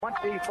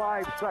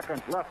25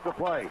 seconds left to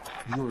play.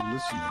 You're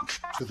listening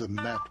to the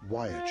Matt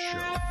Wyatt Show.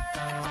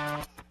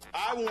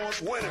 I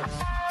want winners.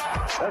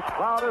 This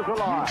crowd is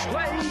alive.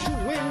 Play to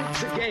win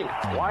the game.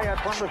 Wyatt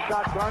from the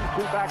shotgun,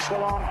 two backs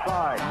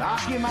alongside. Knock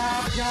him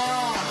out,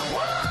 John.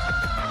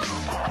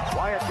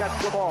 Wyatt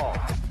gets the ball.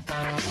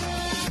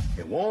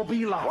 It won't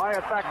be long.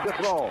 Wyatt back to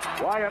throw.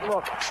 Wyatt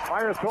looks,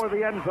 fires toward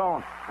the end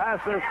zone.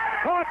 Passes,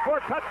 caught for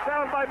a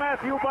touchdown by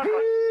Matthew Butler.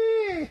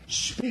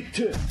 Speak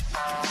to.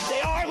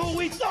 They are who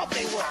we thought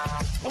they were.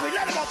 And we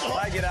let them off the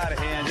hook. I get out of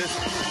hand. Just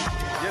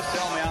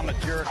tell me I'm a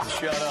jerk and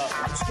shut up.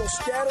 Let's go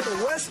scatter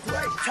the west,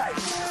 right, tight.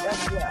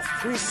 That's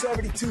left.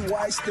 372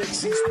 Y stick,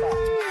 C-spot.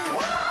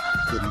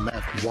 The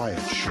Matt Wyatt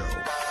Show.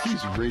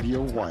 He's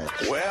Radio Wyatt.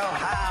 Well,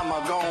 how am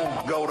I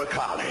going to go to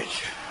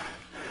college?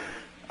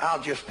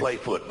 I'll just play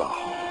football.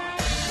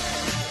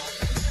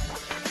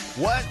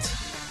 What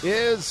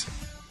is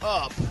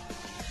up?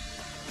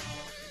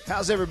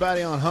 How's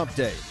everybody on Hump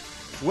Day?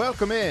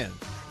 Welcome in.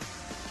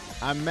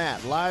 I'm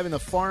Matt, live in the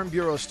Farm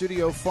Bureau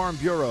studio. Farm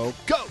Bureau,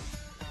 go!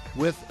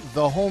 With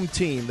the home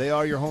team. They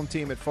are your home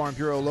team at Farm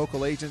Bureau.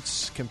 Local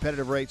agents,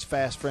 competitive rates,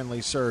 fast,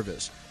 friendly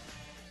service.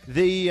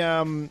 The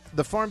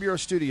Farm Bureau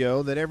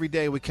studio that every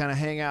day we kind of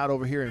hang out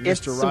over here in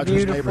Mr. Rogers' neighborhood. It's a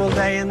beautiful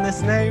day in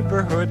this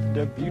neighborhood.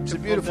 It's a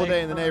beautiful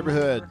day in the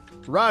neighborhood.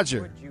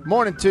 Roger,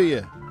 morning to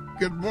you.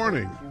 Good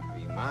morning.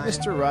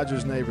 Mr.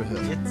 Rogers'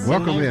 neighborhood.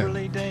 Welcome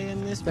in.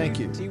 Thank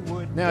you.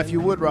 Now, if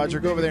you would, Roger,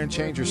 go over there and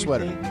change your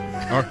sweater.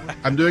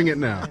 I'm doing it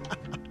now.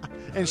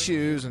 And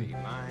shoes and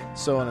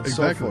so on and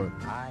Exactly. so forth.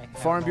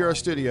 Farm Bureau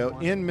studio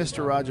in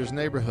Mr. Rogers'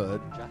 neighborhood,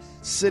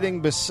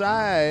 sitting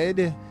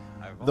beside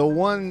the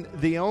one,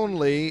 the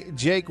only,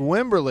 Jake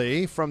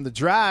Wimberly from The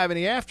Drive in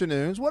the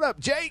afternoons. What up,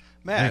 Jake?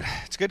 Matt,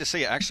 it's good to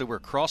see you. Actually, we're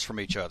across from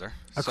each other.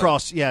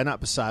 Across, yeah, not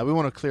beside. We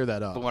want to clear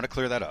that up. We want to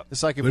clear that up.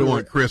 It's like if We we don't were,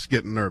 want Chris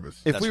getting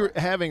nervous. if That's we were right.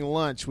 having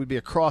lunch, we'd be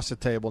across the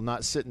table,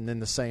 not sitting in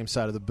the same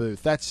side of the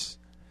booth. That's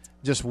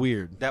just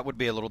weird. That would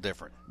be a little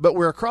different. But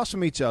we're across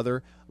from each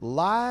other,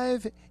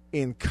 live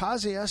in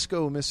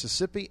Kosciuszko,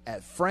 Mississippi,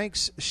 at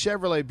Frank's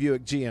Chevrolet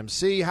Buick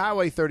GMC,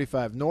 Highway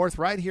 35 North,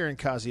 right here in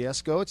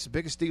Kosciuszko. It's the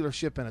biggest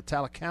dealership in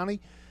Attala County,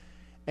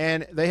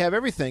 and they have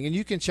everything, and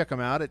you can check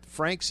them out at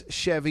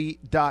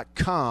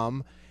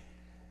frankschevy.com.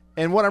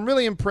 And what I'm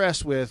really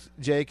impressed with,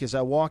 Jake, is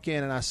I walk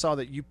in and I saw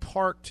that you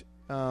parked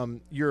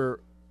your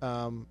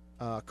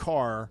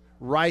car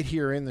right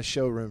here in the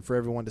showroom for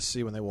everyone to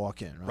see when they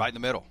walk in. Right in the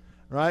middle.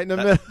 Right in the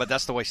middle. But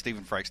that's the way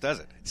Stephen Franks does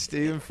it.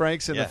 Stephen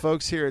Franks and Yeah. the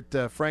folks here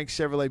at Frank's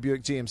Chevrolet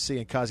Buick GMC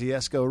in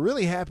Kosciuszko.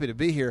 Really happy to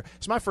be here.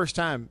 It's my first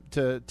time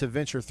to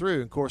venture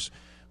through. Of course,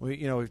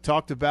 we've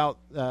talked about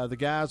the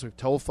guys. We've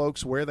told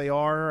folks where they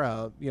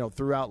are,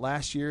 throughout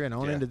last year and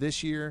on into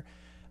this year.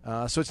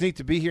 So it's neat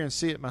to be here and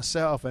see it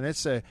myself. And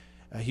it's a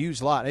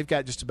huge lot. They've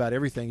got just about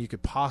everything you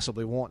could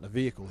possibly want in a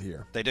vehicle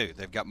here. They do.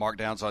 They've got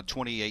markdowns on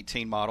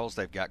 2018 models.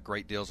 They've got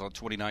great deals on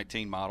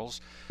 2019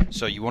 models.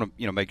 So you want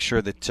to make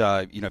sure that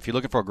if you're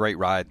looking for a great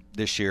ride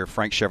this year,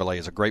 Frank Chevrolet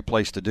is a great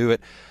place to do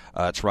it.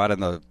 It's right in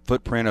the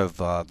footprint of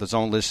the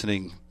zone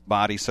listening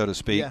body, so to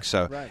speak.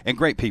 Yeah, right. And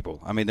great people.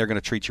 I mean, they're going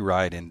to treat you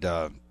right. And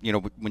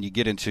when you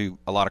get into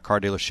a lot of car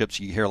dealerships,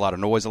 you hear a lot of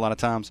noise a lot of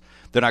times.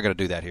 They're not going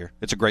to do that here.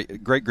 It's a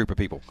great group of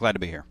people. Glad to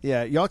be here.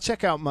 Yeah, y'all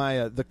check out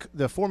my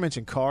the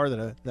aforementioned car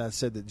that I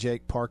said that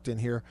Jake parked in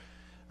here.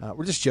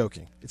 We're just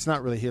joking. It's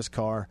not really his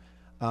car.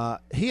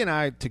 He and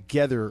I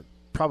together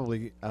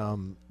probably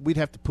we'd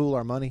have to pool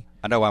our money.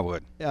 I know I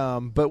would.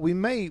 But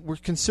we're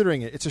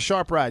considering it. It's a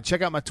sharp ride.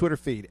 Check out my Twitter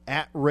feed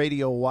at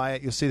Radio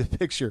Wyatt. You'll see the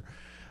picture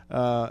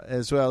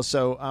as well.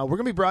 So we're going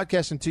to be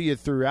broadcasting to you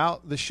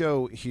throughout the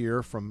show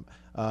here from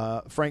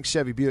Frank's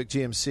Chevy Buick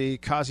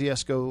GMC,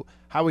 Kosciuszko,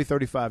 Highway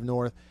 35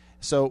 North.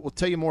 So we'll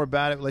tell you more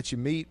about it, let you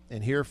meet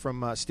and hear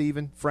from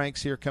Stephen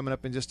Franks here coming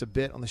up in just a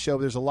bit on the show.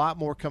 But there's a lot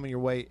more coming your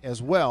way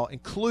as well,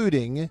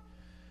 including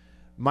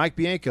Mike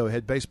Bianco,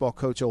 head baseball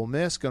coach Ole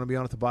Miss, going to be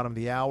on at the bottom of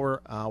the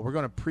hour. We're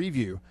going to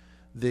preview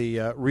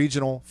the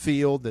regional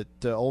field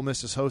that Ole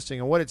Miss is hosting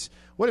and what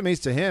it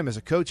means to him as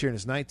a coach here in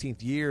his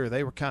 19th year.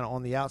 They were kind of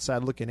on the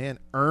outside looking in,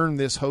 earned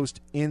this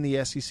host in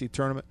the SEC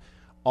tournament.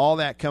 All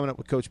that coming up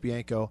with Coach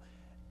Bianco.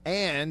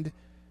 And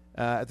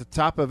at the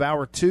top of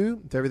hour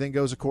 2, if everything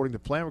goes according to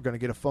plan, we're going to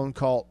get a phone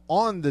call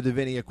on the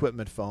Davini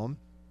Equipment phone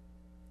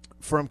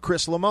from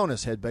Chris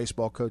Lamonis, head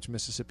baseball coach,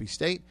 Mississippi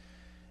State.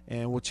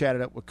 And we'll chat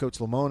it up with Coach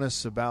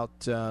Lamonis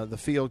about the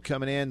field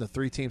coming in, the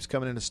 3 teams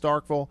coming into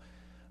Starkville.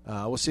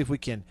 We'll see if we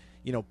can,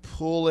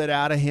 pull it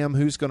out of him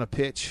who's going to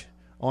pitch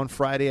on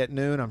Friday at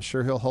noon. I'm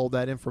sure he'll hold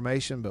that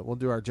information, but we'll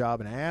do our job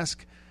and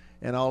ask.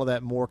 And all of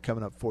that more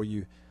coming up for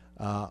you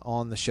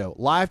on the show.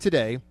 Live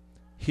today,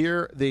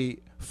 here the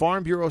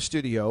Farm Bureau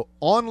studio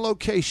on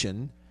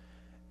location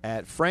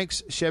at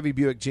Frank's Chevy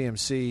Buick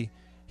GMC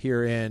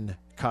here in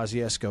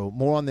Kosciuszko.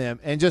 More on them.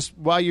 And just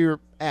while you're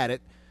at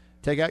it,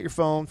 take out your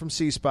phone from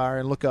C Spire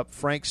and look up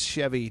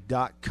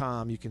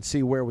frankschevy.com. You can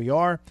see where we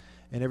are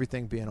and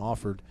everything being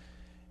offered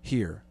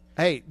here.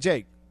 Hey,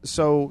 Jake,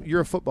 so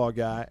you're a football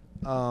guy.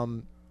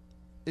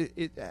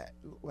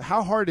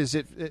 how hard is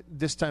it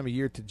this time of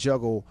year to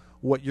juggle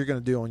what you're going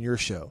to do on your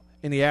show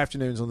in the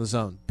afternoons on the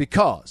Zone?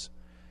 Because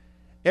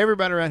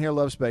everybody around here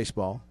loves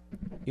baseball.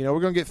 You know,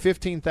 we're going to get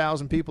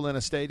 15,000 people in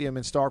a stadium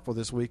in Starkville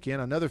this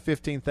weekend, another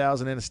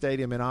 15,000 in a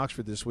stadium in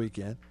Oxford this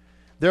weekend.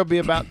 There'll be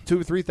about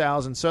 2,000 or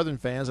 3,000 Southern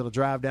fans that will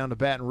drive down to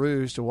Baton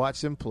Rouge to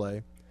watch them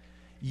play.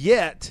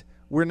 Yet,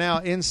 we're now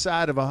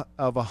inside of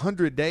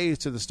 100 days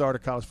to the start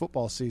of college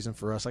football season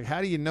for us. Like,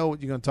 how do you know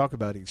what you're going to talk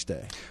about each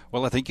day?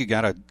 Well, I think you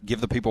got to give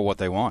the people what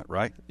they want,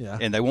 right? Yeah.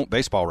 And they want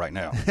baseball right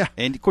now.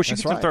 And, of course,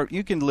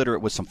 you can litter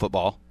it with some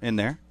football in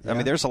there. Yeah. I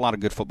mean, there's a lot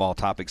of good football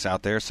topics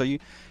out there. So you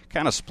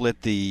kind of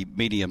split the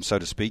medium, so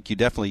to speak. You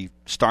definitely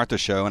start the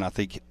show, and I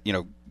think,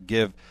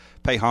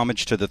 pay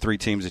homage to the three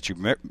teams that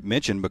you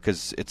mentioned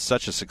because it's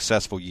such a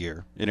successful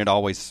year, and it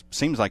always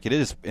seems like it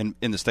is in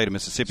the state of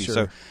Mississippi. Sure.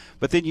 So,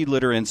 but then you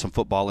litter in some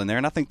football in there,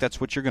 and I think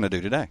that's what you're going to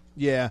do today.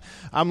 Yeah,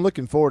 I'm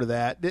looking forward to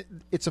that.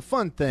 It's a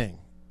fun thing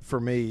for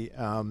me.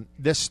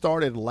 This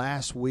started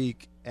last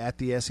week at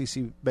the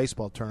SEC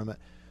baseball tournament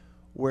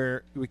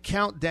where we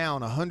count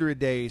down 100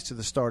 days to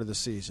the start of the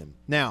season.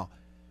 Now,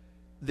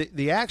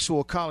 the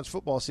actual college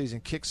football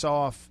season kicks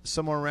off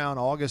somewhere around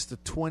August the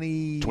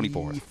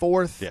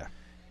 24th. Yeah.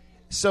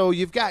 So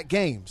you've got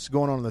games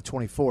going on the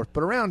 24th.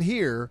 But around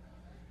here,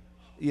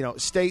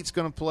 State's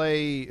going to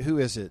play, who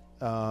is it?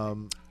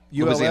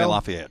 Louisiana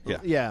Lafayette, yeah.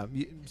 Yeah.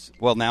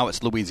 Well, now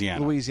it's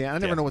Louisiana. I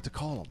never know what to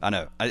call them. I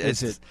know.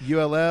 Is it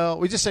ULL?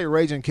 We just say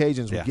Raging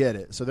Cajuns. We get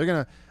it. So they're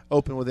going to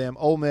open with them.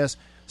 Ole Miss,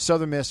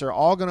 Southern Miss, they're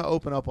all going to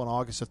open up on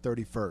August the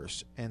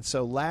 31st. And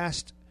so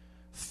last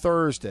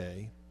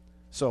Thursday,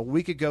 so a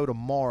week ago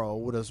tomorrow,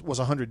 was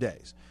 100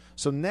 days.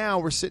 So now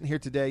we're sitting here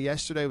today.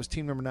 Yesterday was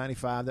team number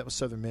 95. That was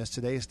Southern Miss.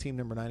 Today is team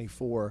number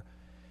 94.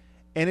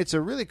 And it's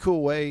a really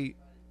cool way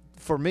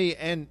for me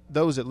and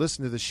those that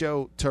listen to the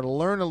show to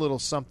learn a little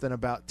something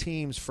about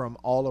teams from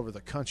all over the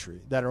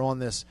country that are on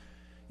this,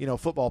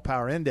 Football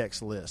Power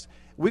Index list.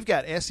 We've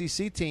got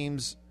SEC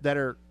teams that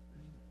are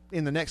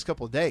in the next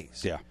couple of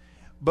days. Yeah.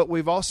 But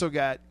we've also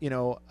got,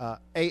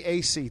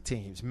 AAC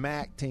teams,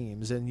 MAC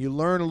teams, and you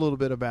learn a little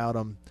bit about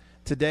them.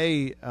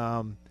 Today,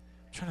 I'm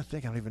trying to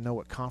think. I don't even know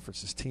what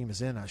conference this team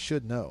is in. I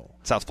should know.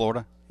 South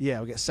Florida?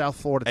 Yeah, we got South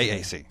Florida today.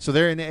 AAC. So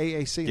they're in the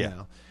AAC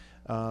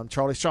now.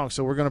 Charlie Strong.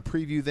 So we're going to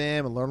preview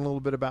them and learn a little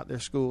bit about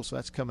their school. So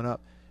that's coming up.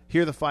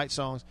 Hear the fight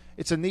songs.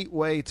 It's a neat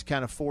way to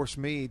kind of force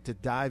me to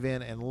dive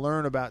in and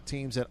learn about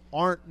teams that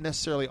aren't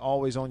necessarily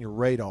always on your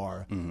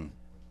radar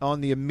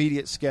on the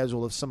immediate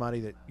schedule of somebody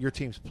that your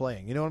team's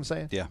playing. You know what I'm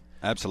saying? Yeah,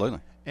 absolutely.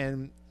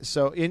 And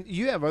so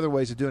you have other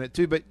ways of doing it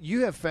too, but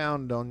you have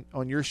found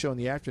on your show in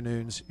the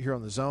afternoons here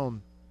on the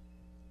Zone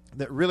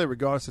that really,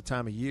 regardless of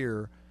time of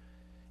year,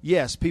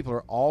 yes, people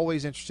are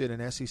always interested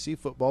in SEC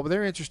football, but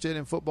they're interested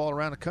in football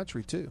around the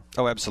country too.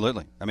 Oh,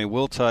 absolutely. I mean,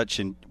 we'll touch,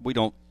 and we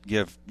don't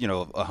give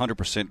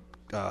 100%.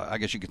 I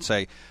guess you could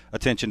say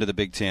attention to the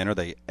Big Ten or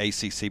the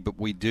ACC, but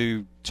we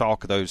do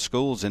talk those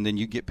schools, and then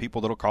you get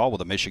people that'll call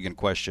with a Michigan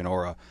question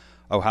or a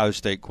Ohio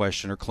State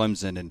question or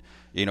Clemson,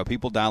 and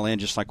people dial in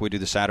just like we do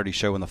the Saturday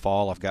show in the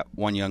fall. I've got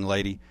one young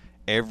lady.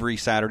 Every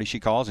Saturday she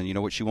calls, and you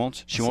know what she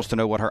wants? She wants to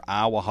know what her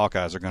Iowa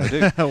Hawkeyes are going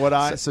to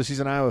do. So she's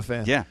an Iowa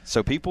fan. Yeah,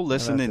 so people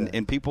listen,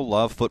 and people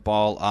love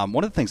football.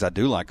 One of the things I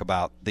do like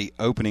about the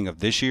opening of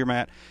this year,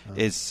 Matt,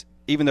 is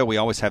even though we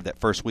always have that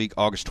first week,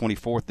 August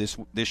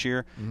 24th this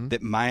year,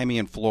 that Miami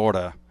and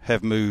Florida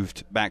have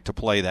moved back to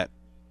play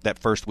that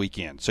first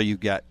weekend. So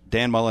you've got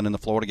Dan Mullen and the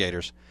Florida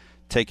Gators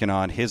taking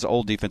on his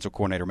old defensive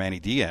coordinator, Manny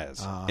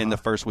Diaz, in the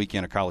first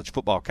weekend of college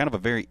football. Kind of a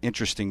very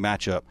interesting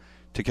matchup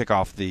to kick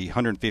off the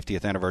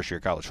 150th anniversary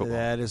of college football.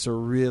 That is a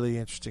really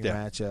interesting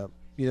matchup.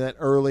 That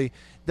early,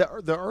 the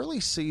early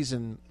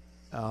season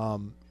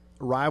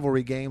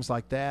rivalry games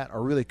like that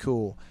are really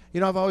cool.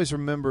 I've always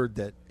remembered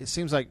that it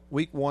seems like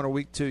week 1 or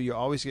week 2, you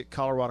always get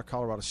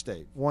Colorado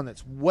State, one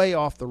that's way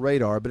off the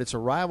radar, but it's a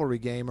rivalry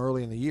game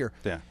early in the year.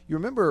 Yeah. You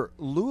remember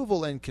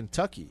Louisville and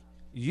Kentucky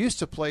used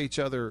to play each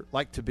other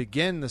like to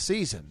begin the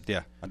season.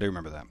 Yeah, I do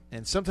remember that.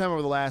 And sometime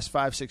over the last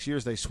 5-6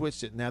 years, they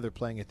switched it, and now they're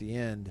playing at the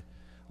end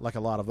like a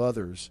lot of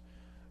others.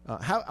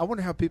 I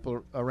wonder how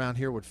people around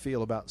here would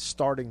feel about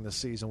starting the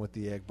season with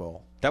the Egg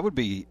Bowl. That would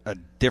be a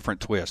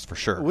different twist for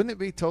sure. Wouldn't it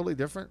be totally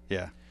different?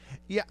 Yeah.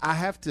 Yeah, I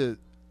have to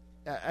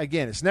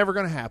again, it's never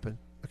going to happen.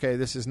 Okay,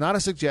 this is not a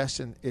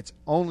suggestion. It's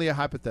only a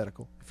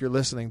hypothetical. If you're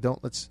listening,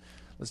 let's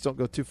don't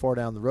go too far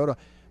down the road.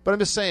 But I'm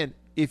just saying,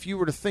 if you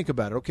were to think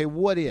about it, okay,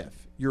 what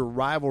if your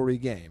rivalry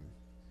game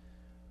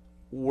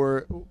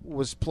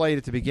was played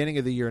at the beginning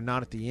of the year,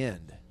 not at the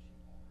end?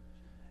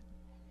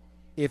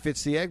 If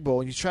it's the Egg Bowl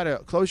and you try to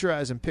close your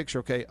eyes and picture,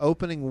 okay,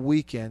 opening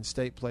weekend,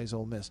 State plays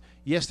Ole Miss.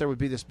 Yes, there would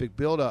be this big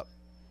build-up,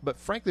 but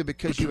frankly,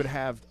 because you would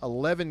have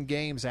 11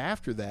 games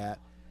after that,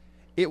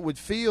 it would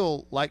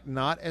feel like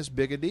not as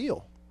big a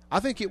deal. I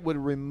think it would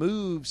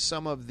remove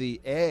some of the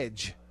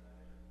edge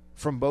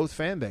from both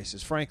fan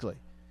bases, frankly.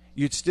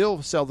 You'd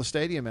still sell the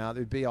stadium out.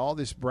 There'd be all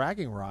this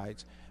bragging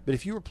rights. But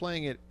if you were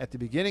playing it at the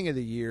beginning of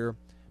the year,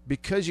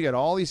 because you got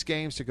all these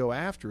games to go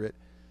after it,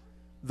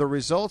 the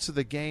results of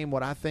the game,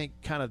 what I think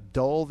kind of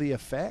dull the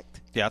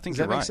effect. Yeah, I think Does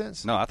you're that make right.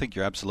 sense? No, I think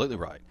you're absolutely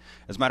right.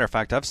 As a matter of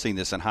fact, I've seen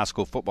this in high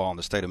school football in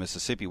the state of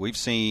Mississippi. We've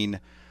seen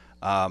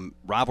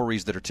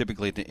rivalries that are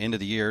typically at the end of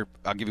the year.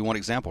 I'll give you one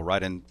example.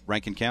 Right in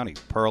Rankin County,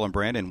 Pearl and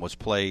Brandon was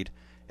played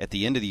at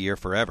the end of the year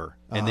forever,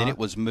 and then it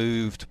was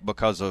moved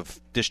because of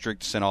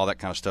districts and all that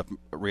kind of stuff,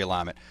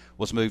 realignment,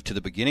 was moved to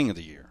the beginning of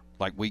the year,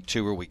 like week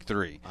 2 or week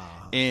 3.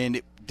 And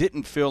it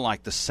didn't feel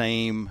like the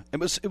same. It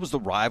was the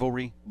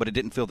rivalry, but it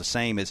didn't feel the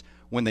same as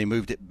when they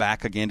moved it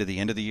back again to the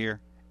end of the year,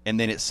 and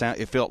then it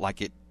felt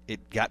like it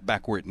got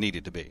back where it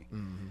needed to be.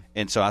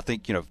 And so I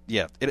think,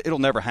 it'll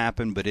never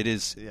happen, but it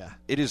is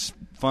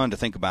fun to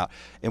think about.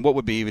 And what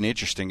would be even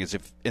interesting is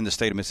if in the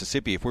state of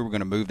Mississippi, if we were going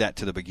to move that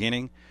to the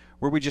beginning,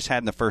 where we just had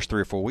in the first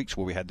 3 or 4 weeks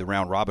where we had the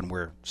round robin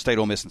where State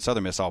Ole Miss and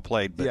Southern Miss all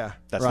played, but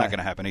that's not going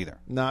to happen either.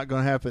 Not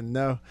going to happen,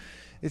 no.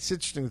 It's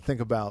interesting to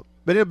think about.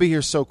 But it'll be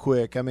here so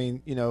quick. I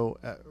mean,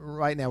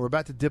 right now we're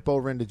about to dip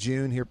over into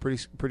June here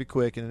pretty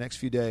quick in the next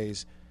few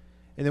days.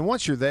 And then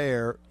once you're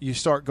there, you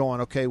start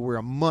going, okay, we're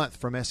a month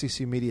from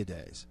SEC Media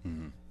Days.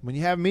 Mm-hmm. When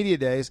you have Media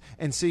Days,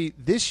 and see,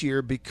 this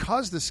year,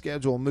 because the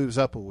schedule moves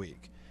up a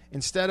week,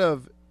 instead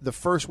of the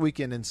first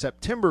weekend in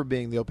September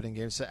being the opening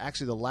game, it's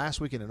actually the last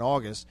weekend in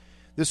August,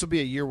 this will be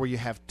a year where you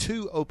have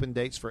 2 open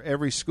dates for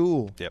every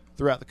school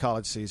throughout the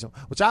college season,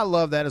 which I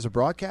love that as a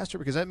broadcaster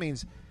because that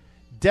means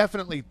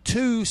definitely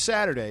 2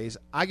 Saturdays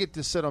I get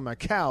to sit on my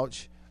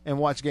couch and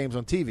watch games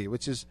on TV,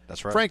 which is,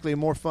 frankly,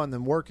 more fun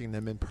than working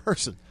them in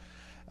person.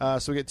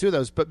 So we get 2 of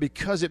those. But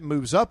because it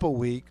moves up a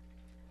week,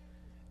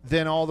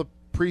 then all the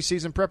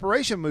preseason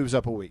preparation moves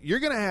up a week. You're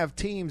going to have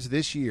teams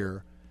this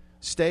year,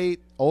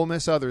 State, Ole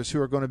Miss, others, who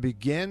are going to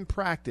begin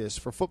practice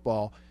for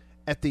football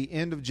at the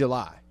end of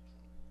July.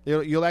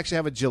 You'll actually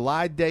have a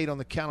July date on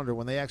the calendar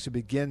when they actually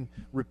begin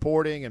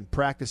reporting and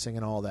practicing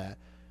and all that.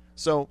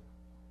 So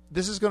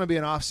this is going to be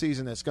an off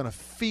season that's going to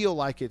feel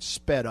like it's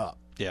sped up.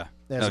 Yeah.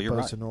 As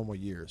opposed to normal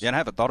years. Yeah, and I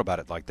haven't thought about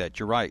it like that.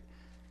 You're right.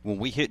 When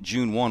we hit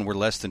June 1, we're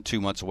less than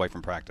 2 months away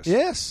from practice.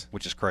 Yes.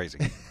 Which is crazy.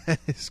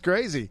 It's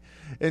crazy.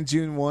 And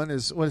June 1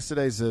 is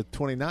today's the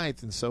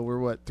 29th, and so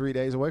we're, 3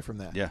 days away from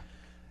that. Yeah.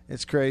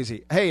 It's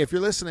crazy. Hey, if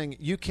you're listening,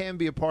 you can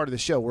be a part of the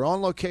show. We're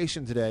on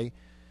location today.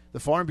 The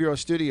Farm Bureau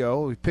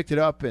studio, we picked it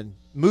up and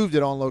moved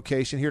it on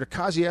location here to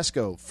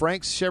Kosciuszko,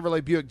 Frank's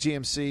Chevrolet Buick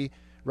GMC,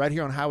 right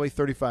here on Highway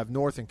 35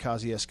 North in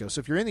Kosciuszko. So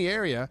if you're in the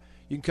area,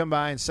 you can come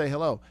by and say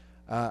hello.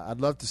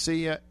 I'd love to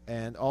see you.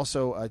 And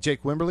also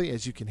Jake Wimberly,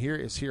 as you can hear,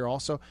 is here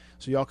also.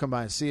 So y'all come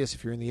by and see us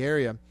if you're in the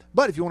area.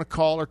 But if you want to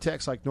call or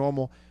text like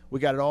normal, we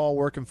got it all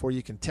working for you.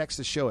 You can text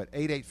the show at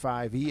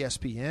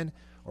 885-ESPN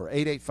or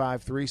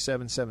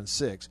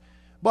 885-3776.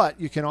 But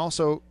you can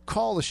also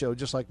call the show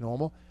just like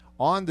normal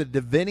on the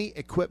Davini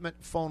Equipment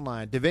phone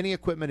line. Davini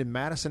Equipment in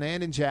Madison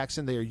and in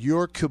Jackson. They are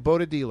your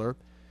Kubota dealer.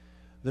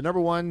 The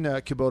number one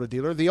Kubota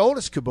dealer, the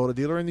oldest Kubota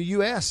dealer in the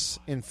U.S.,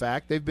 in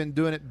fact. They've been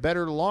doing it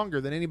better longer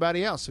than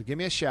anybody else. So give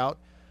me a shout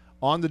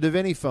on the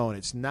Davini phone.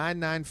 It's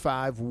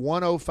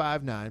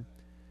 995-1059.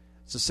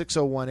 It's a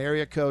 601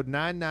 area code,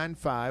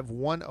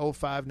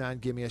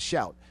 995-1059. Give me a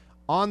shout.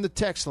 On the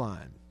text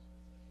line,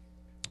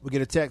 we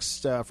get a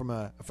text from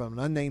an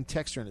unnamed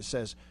texter, and it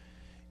says,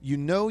 you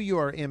know you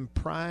are in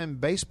prime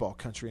baseball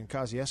country in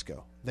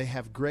Kosciuszko. They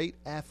have great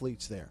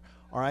athletes there.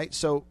 All right,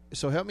 so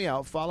help me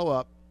out. Follow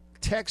up.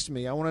 Text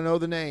me. I want to know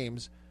the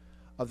names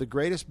of the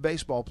greatest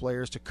baseball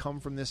players to come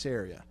from this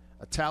area.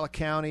 Atala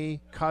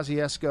County,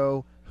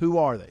 Kosciuszko, who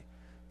are they?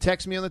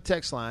 Text me on the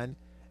text line,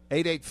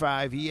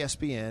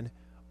 885-ESPN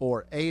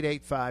or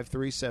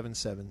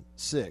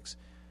 885-3776.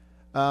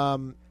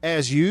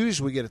 As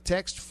usual, we get a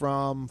text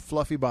from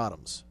Fluffy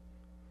Bottoms.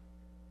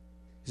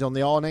 He's on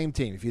the all-name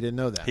team, if you didn't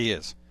know that. He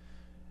is.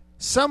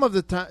 Some of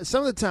the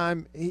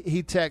time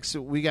he texts,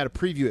 we got to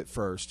preview it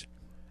first.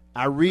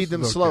 I read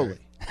them slowly.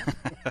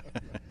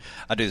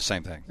 I do the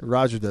same thing.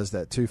 Roger does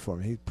that too for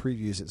me. He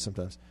previews it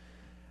sometimes.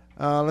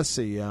 Let's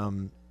see.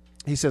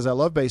 He says, I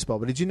love baseball,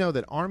 but did you know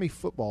that Army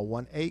football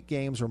won 8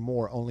 games or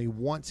more only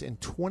once in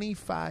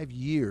 25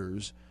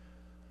 years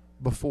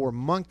before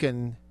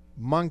Munkin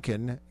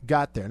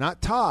got there?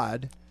 Not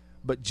Todd,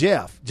 but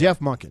Jeff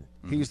Munkin.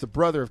 Mm-hmm. He's the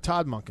brother of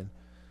Todd Munkin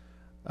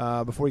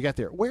before he got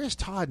there. Where's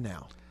Todd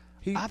now?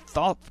 I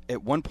thought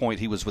at one point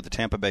he was with the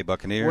Tampa Bay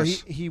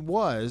Buccaneers. Well, he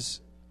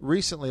was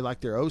recently like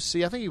their OC.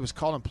 I think he was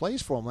calling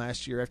plays for them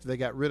last year after they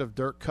got rid of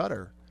Dirk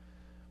Cutter.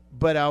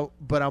 But I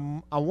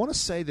want to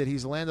say that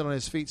he's landed on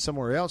his feet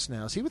somewhere else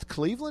now. Is he with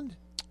Cleveland?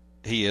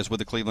 He is with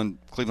the Cleveland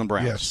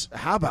Browns. Yes.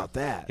 How about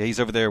that? Yeah, he's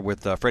over there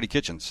with Freddie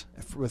Kitchens.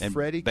 With and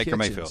Freddie Baker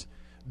Kitchens. Mayfield.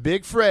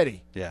 Big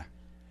Freddie. Yeah.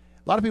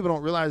 A lot of people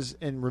don't realize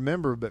and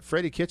remember, but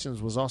Freddie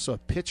Kitchens was also a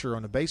pitcher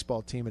on the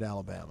baseball team at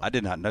Alabama. I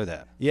did not know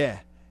that. Yeah.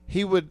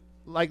 He would,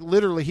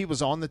 literally he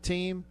was on the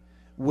team,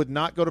 would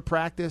not go to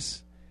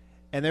practice,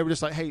 and they were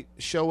just like, hey,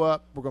 show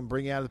up. We're going to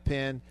bring you out of the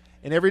pen.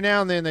 And every now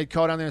and then they'd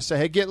call down there and say,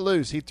 hey, get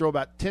loose. He'd throw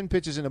about 10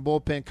 pitches in the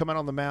bullpen, come out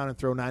on the mound and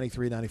throw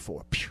 93,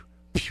 94. Pew,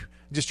 pew.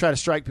 Just try to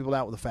strike people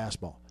out with a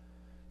fastball.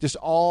 Just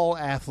all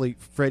athlete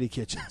Freddie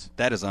Kitchens.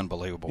 That is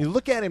unbelievable. You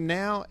look at him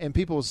now, and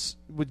people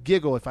would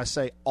giggle if I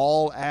say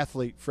all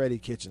athlete Freddie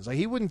Kitchens. Like,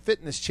 he wouldn't fit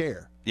in this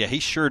chair. Yeah, he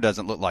sure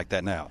doesn't look like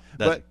that now.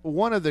 But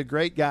one of the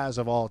great guys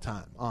of all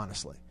time,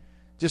 honestly.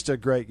 Just a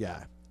great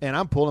guy. And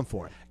I'm pulling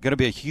for him. Going to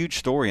be a huge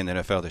story in the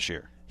NFL this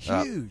year.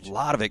 Huge. A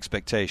lot of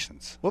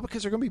expectations. Well,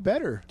 because they're going to be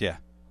better. Yeah.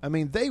 I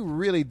mean, they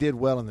really did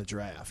well in the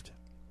draft.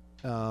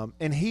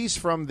 And he's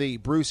from the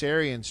Bruce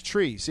Arians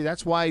tree. See,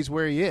 that's why he's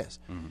where he is.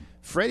 Mm-hmm.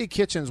 Freddie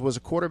Kitchens was a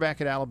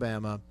quarterback at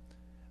Alabama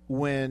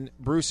when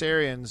Bruce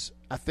Arians,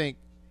 I'm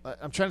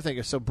trying to think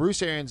of, so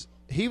Bruce Arians,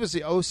 he was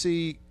the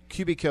OC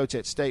QB coach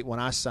at State when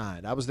I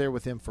signed. I was there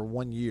with him for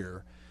 1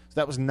 year. So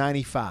that was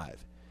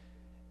 95.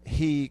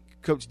 He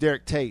coached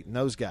Derek Tate and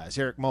those guys,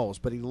 Eric Moles,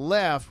 but he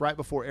left right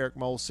before Eric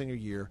Moles' senior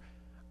year.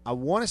 I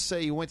want to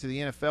say he went to the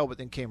NFL, but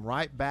then came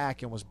right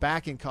back and was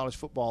back in college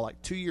football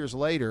like 2 years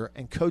later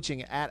and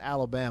coaching at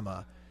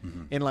Alabama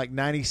in like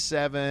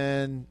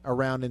 97,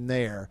 around in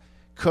there.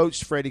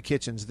 Coached Freddie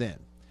Kitchens then.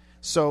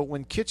 So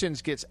when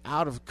Kitchens gets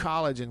out of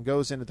college and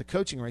goes into the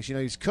coaching ranks,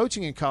 he's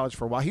coaching in college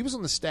for a while. He was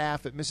on the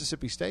staff at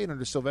Mississippi State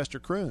under Sylvester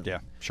Croom. Yeah,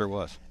 sure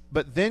was.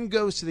 But then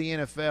goes to the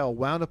NFL,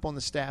 wound up on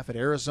the staff at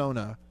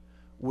Arizona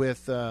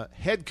with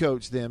head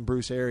coach then,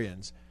 Bruce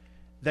Arians.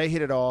 They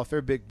hit it off.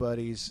 They're big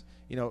buddies.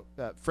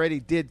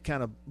 Freddie did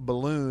kind of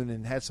balloon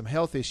and had some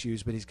health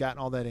issues, but he's gotten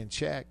all that in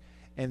check.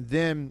 And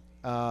then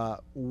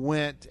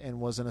went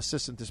and was an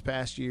assistant this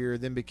past year,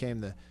 then became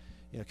the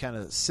kind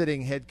of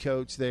sitting head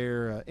coach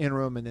there,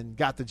 interim, and then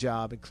got the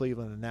job in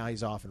Cleveland, and now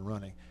he's off and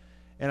running.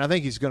 And I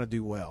think he's going to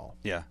do well.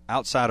 Yeah,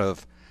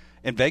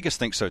 and Vegas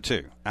thinks so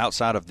too,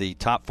 outside of the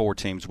top 4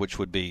 teams, which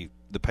would be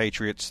the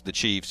Patriots, the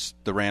Chiefs,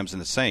 the Rams,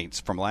 and the Saints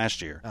from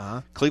last year.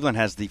 Cleveland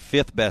has the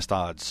 5th best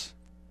odds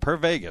per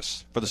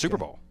Vegas for the Super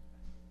Bowl,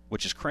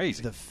 which is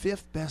crazy. The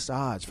 5th best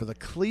odds for the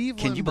Cleveland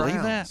Browns. Can you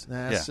believe that?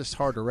 That's just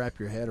hard to wrap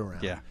your head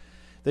around. Yeah.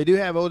 They do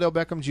have Odell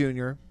Beckham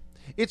Jr.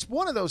 It's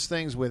one of those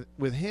things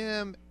with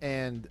him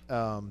and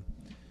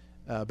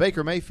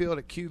Baker Mayfield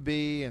at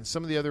QB and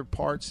some of the other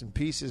parts and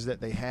pieces that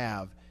they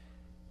have.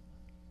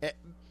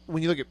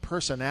 When you look at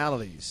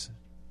personalities,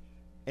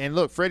 and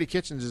look, Freddie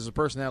Kitchens is a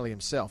personality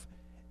himself,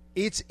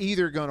 it's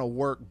either going to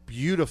work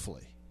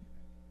beautifully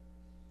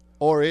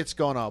or it's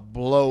going to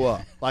blow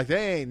up. Like,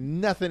 there ain't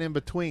nothing in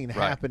between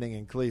happening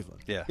in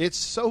Cleveland. Yeah. It's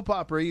soap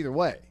opera either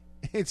way.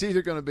 It's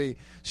either going to be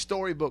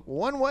storybook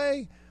one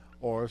way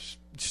or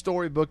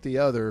storybook the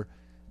other.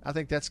 I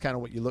think that's kind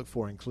of what you look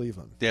for in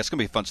Cleveland. Yeah, it's going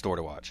to be a fun story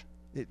to watch.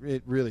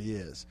 It really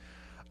is.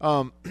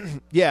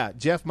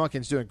 Jeff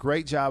Munkin's doing a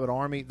great job at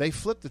Army. They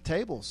flipped the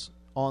tables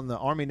on the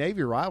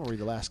Army-Navy rivalry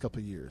the last couple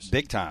of years.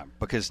 Big time,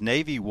 because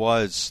Navy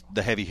was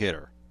the heavy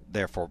hitter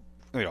there for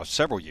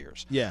several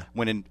years. Yeah.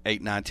 Winning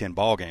 8, 9, 10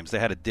 ball games. They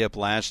had a dip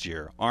last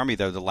year. Army,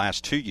 though, the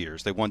last 2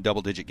 years, they won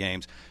double-digit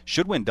games.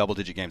 Should win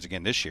double-digit games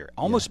again this year.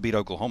 Almost beat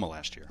Oklahoma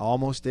last year.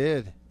 Almost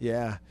did,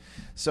 yeah.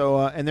 So,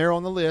 and they're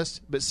on the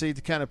list. But see,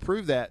 to kind of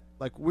prove that,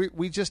 like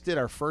we just did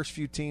our first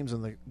few teams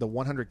on the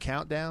 100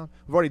 countdown.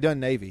 We've already done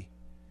Navy.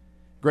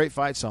 Great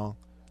fight song.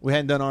 We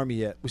hadn't done Army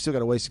yet. We still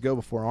got a ways to go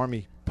before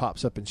Army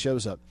pops up and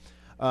shows up.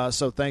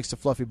 So thanks to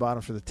Fluffy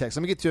Bottom for the text.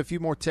 Let me get to a few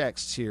more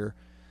texts here.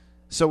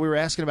 So we were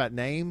asking about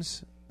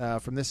names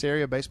from this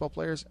area, baseball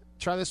players.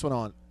 Try this one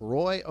on.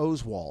 Roy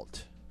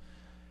Oswalt.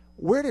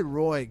 Where did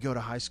Roy go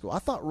to high school? I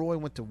thought Roy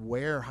went to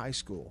Ware High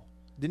School.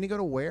 Didn't he go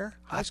to Ware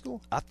High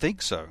School? I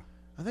think so.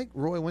 I think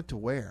Roy went to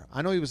Ware.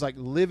 I know he was like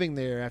living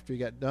there after he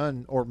got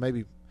done, or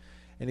maybe,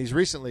 and he's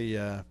recently,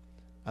 I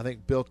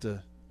think, built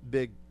a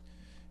big,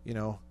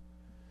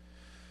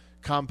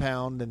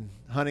 compound and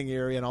hunting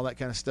area and all that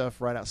kind of stuff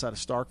right outside of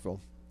Starkville.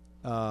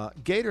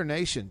 Gator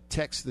Nation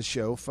texts the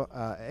show,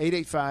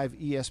 885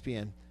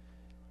 ESPN.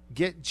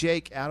 Get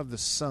Jake out of the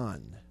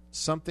sun.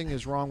 Something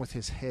is wrong with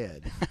his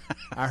head.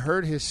 I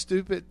heard his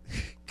stupid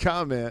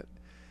comment.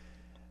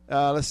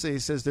 Let's see. He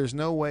says, there's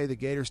no way the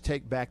Gators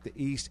take back the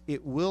East.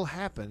 It will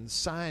happen.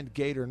 Signed,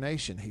 Gator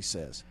Nation, he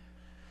says.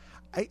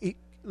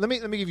 Let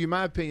me give you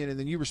my opinion, and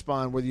then you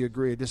respond whether you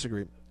agree or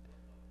disagree.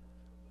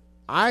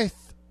 I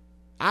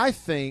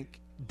think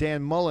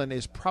Dan Mullen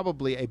is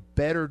probably a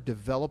better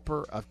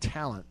developer of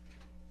talent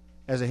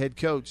as a head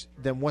coach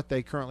than what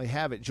they currently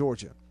have at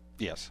Georgia.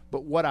 Yes.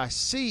 But what I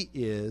see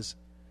is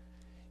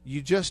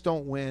you just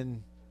don't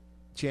win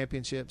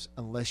championships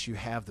unless you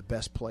have the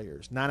best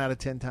players. 9 out of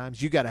 10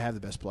 times, you got to have the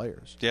best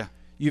players. Yeah.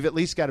 You've at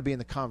least got to be in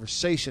the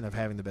conversation of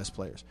having the best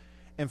players.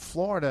 And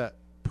Florida,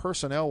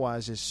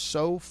 personnel-wise, is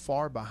so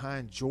far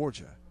behind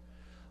Georgia.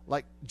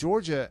 Like,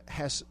 Georgia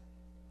has –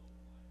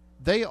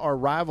 they are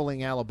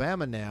rivaling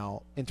Alabama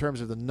now in terms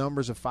of the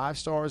numbers of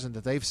 5-stars and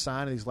that they've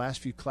signed in these last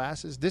few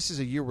classes. This is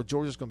a year where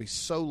Georgia's going to be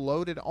so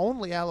loaded,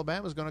 only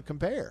Alabama's going to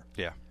compare.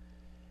 Yeah.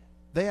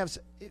 They have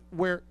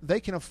where they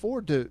can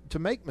afford to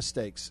make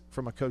mistakes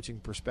from a coaching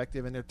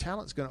perspective, and their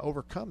talent's going to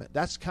overcome it.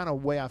 That's kind of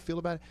the way I feel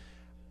about it.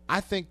 I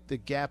think the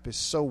gap is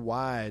so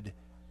wide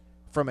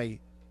from a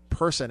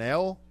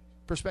personnel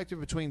perspective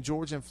between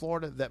Georgia and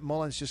Florida, that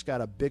Mullen's just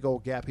got a big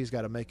old gap he's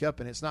got to make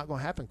up, and it's not going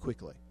to happen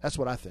quickly. That's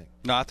what I think.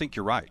 No, I think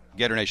you're right.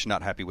 Gator Nation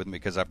not happy with me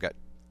because I've got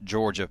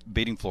Georgia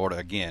beating Florida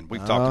again.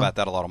 We've talked about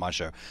that a lot on my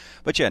show.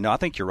 But, yeah, no, I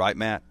think you're right,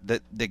 Matt.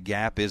 The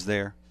gap is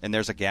there, and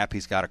there's a gap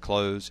he's got to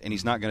close, and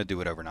he's not going to do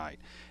it overnight.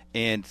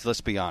 And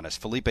let's be honest,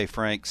 Felipe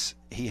Franks,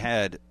 he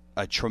had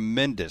a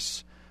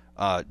tremendous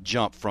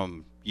jump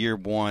from year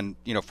one,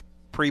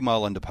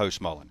 pre-Mullen to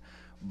post-Mullen.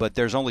 But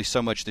there's only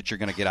so much that you're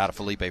going to get out of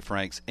Felipe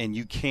Franks, and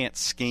you can't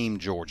scheme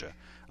Georgia.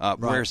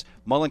 Whereas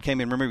Mullen came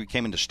in, remember he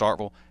came into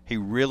Starkville, he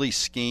really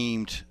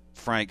schemed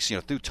Franks,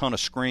 threw a ton of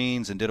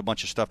screens and did a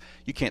bunch of stuff.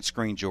 You can't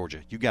screen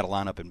Georgia. You got to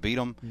line up and beat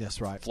them. That's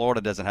right.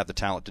 Florida doesn't have the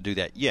talent to do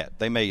that yet.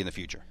 They may in the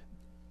future.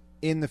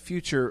 In the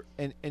future,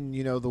 and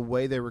the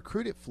way they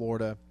recruited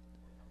Florida,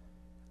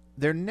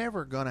 they're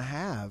never going to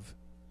have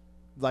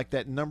like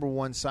that number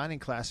one signing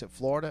class at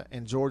Florida,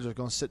 and Georgia's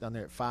going to sit down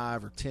there at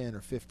 5 or 10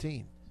 or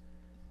 15.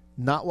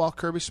 Not while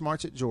Kirby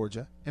Smart's at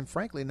Georgia, and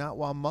frankly, not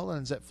while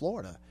Mullen's at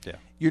Florida. Yeah.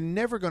 You're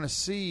never going to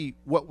see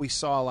what we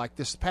saw like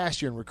this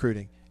past year in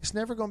recruiting. It's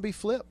never going to be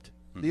flipped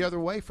the other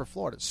way for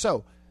Florida.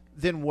 So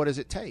then what does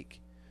it take?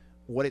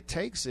 What it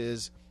takes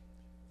is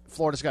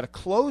Florida's got to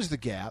close the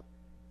gap.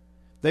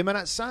 They might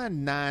not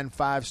sign 9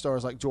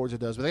 5-stars like Georgia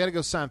does, but they got to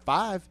go sign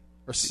 5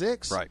 or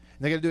 6. Right. And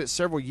they got to do it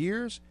several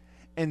years,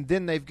 and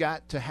then they've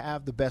got to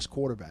have the best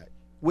quarterback,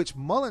 which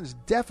Mullen's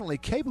definitely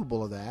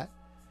capable of that.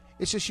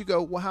 It's just you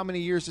go, well, how many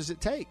years does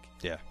it take?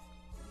 Yeah.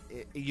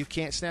 You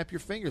can't snap your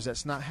fingers.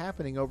 That's not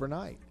happening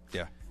overnight.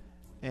 Yeah.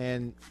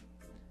 And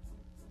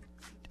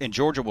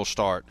Georgia will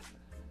start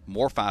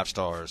more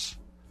 5-stars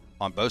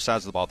on both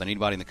sides of the ball than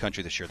anybody in the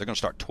country this year. They're going to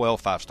start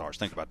 12 5-stars.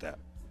 Think about that.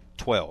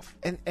 12.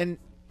 And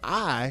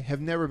I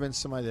have never been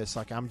somebody that's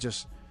like, I'm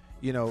just,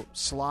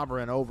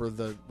 slobbering over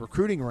the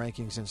recruiting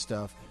rankings and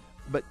stuff.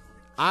 But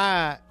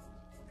I'm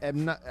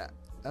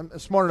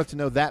smart enough to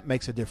know that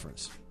makes a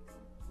difference.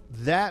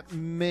 That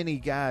many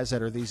guys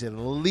that are these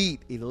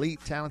elite,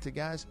 talented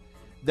guys,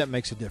 that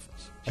makes a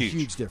difference. A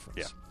huge difference.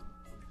 Yeah.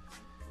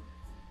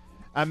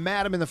 I'm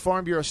Matt. I'm in the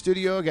Farm Bureau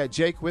studio. I got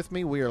Jake with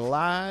me. We are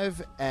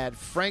live at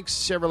Frank's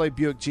Chevrolet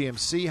Buick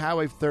GMC,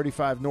 Highway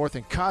 35 North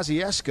in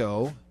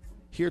Kosciuszko,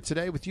 here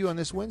today with you on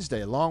this Wednesday.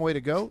 A long way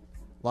to go.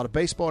 A lot of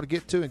baseball to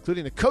get to,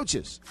 including the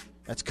coaches.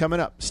 That's coming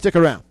up. Stick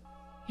around.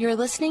 You're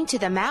listening to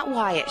The Matt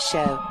Wyatt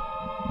Show.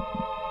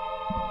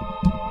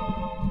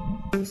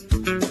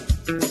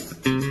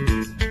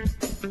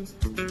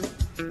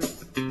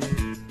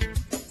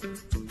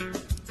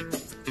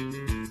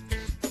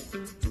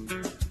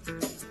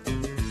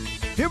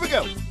 Here we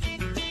go.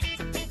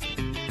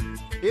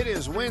 It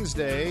is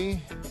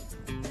Wednesday.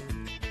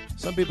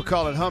 Some people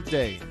call it Hump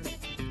Day.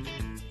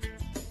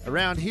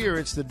 Around here,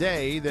 it's the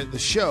day that the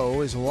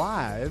show is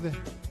live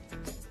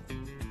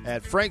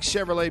at Frank's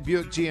Chevrolet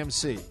Buick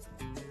GMC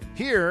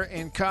here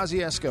in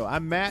Kosciuszko.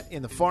 I'm Matt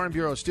in the Farm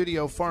Bureau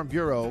studio. Farm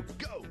Bureau,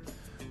 go!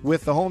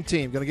 With the home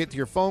team. Going to get to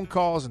your phone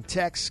calls and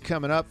texts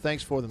coming up.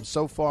 Thanks for them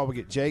so far. We'll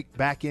get Jake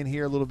back in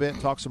here a little bit,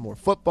 talk some more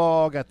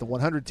football. Got the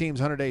 100 Teams,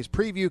 100 Days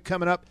preview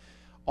coming up.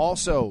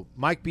 Also,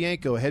 Mike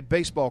Bianco, head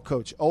baseball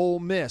coach, Ole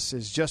Miss,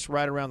 is just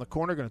right around the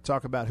corner. Going to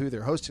talk about who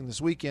they're hosting this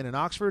weekend in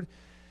Oxford.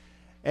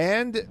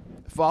 And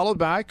followed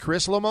by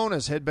Chris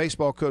Lamona's head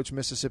baseball coach,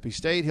 Mississippi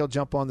State. He'll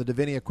jump on the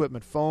Davini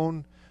Equipment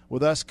phone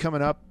with us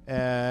coming up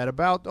at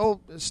about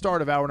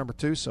start of hour number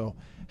 2, so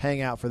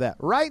hang out for that.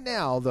 Right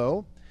now,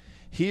 though,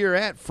 here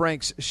at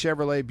Frank's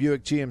Chevrolet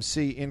Buick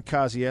GMC in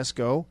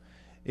Kosciuszko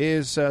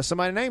is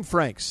somebody named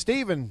Franks,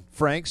 Stephen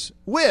Franks,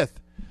 with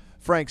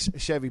Frank's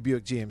Chevy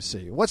Buick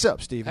GMC. What's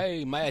up, Stephen?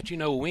 Hey, Matt,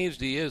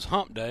 Wednesday is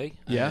hump day.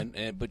 Yeah.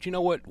 But you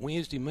know what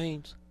Wednesday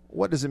means?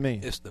 What does it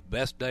mean? It's the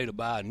best day to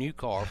buy a new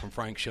car from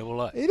Frank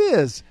Chevrolet. It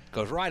is.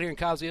 Because right here in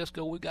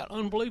Kosciuszko, we've got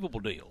unbelievable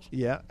deals.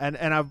 Yeah, and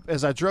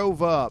as I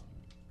drove up,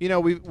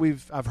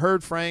 I've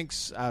heard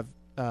Frank's,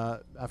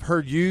 I've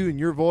heard you and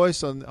your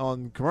voice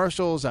on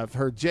commercials. I've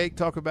heard Jake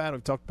talk about it.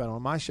 I've talked about it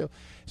on my show.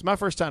 It's my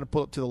first time to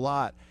pull up to the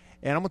lot,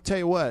 and I'm gonna tell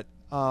you what.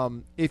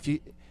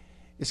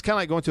 It's kind of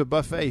like going to a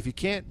buffet. If you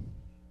can't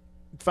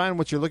find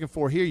what you're looking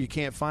for here, you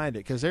can't find it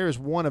because there is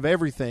one of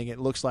everything. It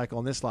looks like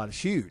on this lot.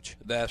 It's huge.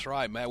 That's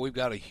right, Matt. We've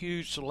got a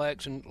huge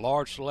selection,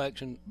 large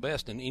selection,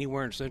 best in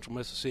anywhere in Central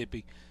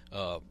Mississippi.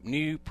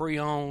 New,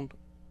 pre-owned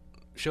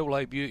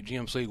Chevrolet Buick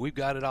GMC. We've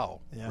got it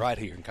all right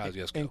here in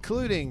Kosciuszko,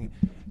 including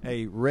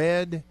a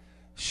red,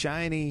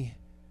 shiny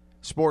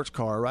sports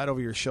car right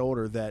over your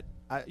shoulder that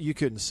you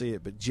couldn't see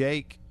it, but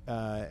Jake.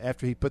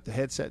 After he put the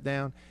headset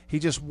down, he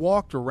just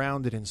walked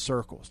around it in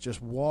circles,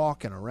 just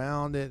walking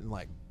around it and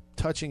like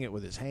touching it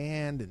with his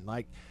hand. And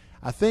like,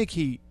 I think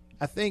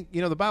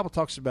the Bible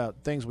talks about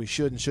things we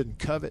should and shouldn't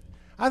covet.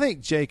 I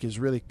think Jake is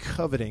really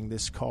coveting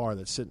this car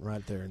that's sitting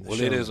right there in the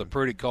showroom. It is a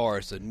pretty car.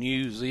 It's a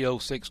new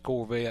Z06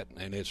 Corvette,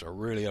 and it's a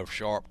really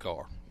sharp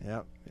car.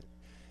 Yep.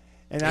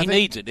 And he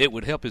needs it. It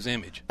would help his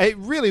image. It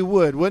really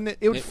would, wouldn't it?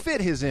 It would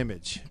fit his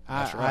image.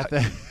 That's right.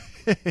 I think.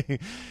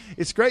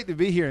 It's great to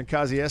be here in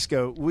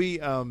Kosciuszko.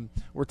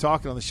 We're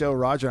talking on the show,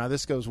 Roger and I.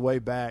 This goes way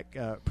back.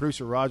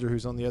 Producer Roger,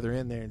 who's on the other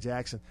end there in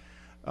Jackson,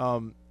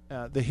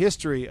 the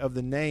history of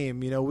the name,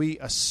 we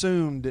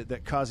assumed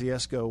that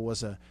Kosciuszko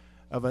was a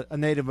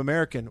Native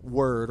American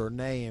word or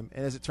name,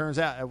 and as it turns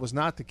out, it was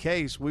not the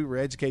case. We were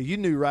educated. You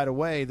knew right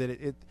away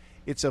that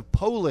it's a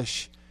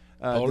Polish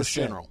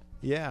general.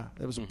 Yeah,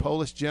 it was a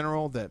Polish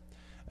general that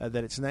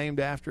it's named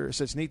after.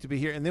 So it's neat to be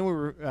here. And then we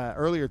were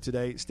earlier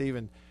today,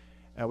 Stephen,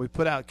 we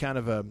put out kind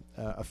of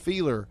a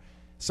feeler.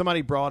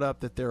 Somebody brought up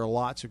that there are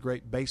lots of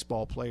great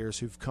baseball players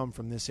who've come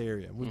from this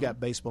area. We've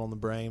got baseball in the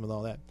brain with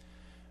all that.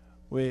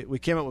 We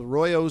came up with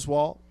Roy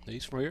Oswalt.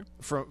 He's from here.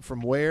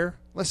 From where?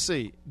 Let's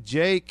see.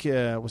 Jake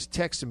was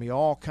texting me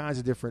all kinds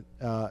of different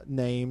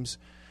names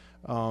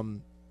a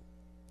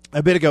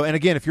bit ago. And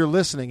again, if you're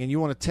listening and you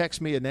want to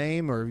text me a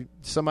name or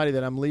somebody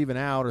that I'm leaving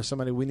out or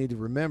somebody we need to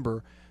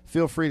remember,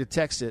 feel free to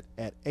text it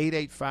at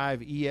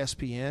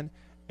 885-ESPN,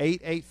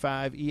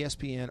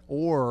 885-ESPN,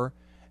 or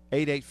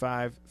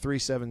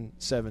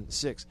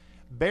 885-3776.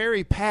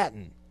 Barry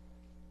Patton.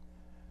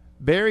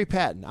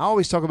 I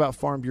always talk about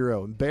Farm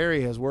Bureau, and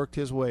Barry has worked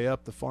his way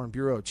up the Farm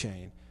Bureau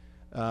chain.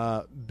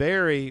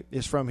 Barry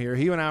is from here.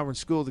 He and I were in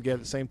school together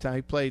at the same time.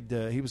 He played.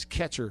 He was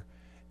catcher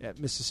at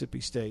Mississippi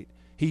State.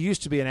 He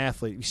used to be an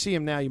athlete. You see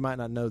him now, you might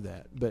not know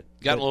that. But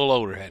got a little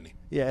older, hadn't he?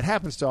 Yeah, it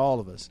happens to all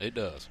of us. It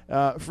does.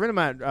 A friend of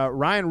mine,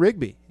 Ryan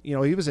Rigby, he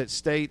was at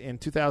State in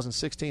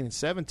 2016 and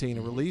 17,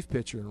 a relief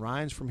pitcher, and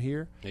Ryan's from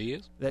here. He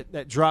is.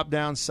 That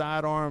drop-down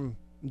sidearm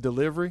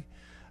delivery.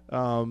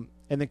 And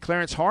then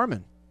Clarence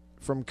Harmon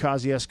from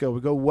Kosciuszko.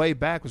 We go way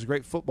back, was a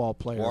great football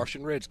player.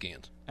 Washington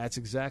Redskins. That's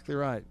exactly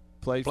right.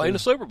 Played in the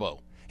Super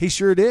Bowl. He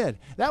sure did.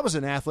 That was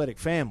an athletic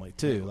family,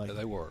 too.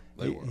 They were.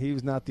 He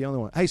was not the only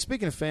one. Hey,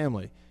 speaking of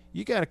family,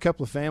 you got a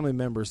couple of family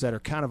members that are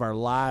kind of our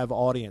live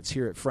audience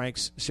here at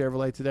Frank's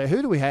Chevrolet today.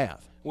 Who do we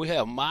have? We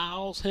have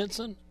Miles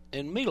Henson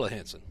and Mila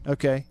Henson.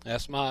 Okay.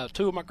 That's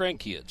two of my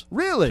grandkids.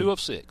 Really? 2 of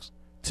 6.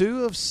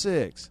 2 of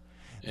 6.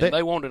 And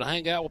they wanted to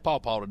hang out with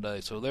Pawpaw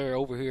today, so they're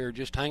over here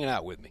just hanging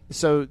out with me.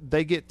 So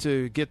they get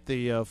to get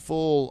the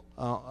full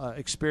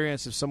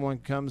experience if someone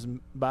comes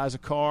and buys a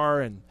car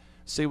and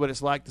see what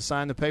it's like to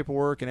sign the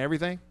paperwork and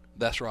everything?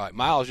 That's right.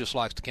 Miles just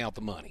likes to count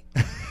the money.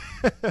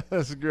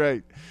 That's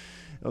great.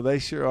 Well, they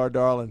sure are,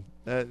 darling.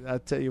 I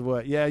tell you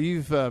what. Yeah,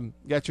 you've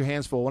got your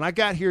hands full. When I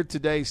got here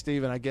today,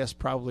 Stephen, I guess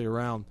probably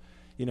around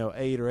 8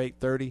 or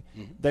 8:30,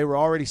 they were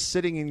already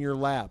sitting in your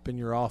lap in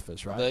your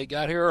office, right? They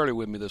got here early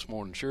with me this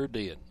morning, sure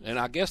did. And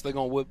I guess they're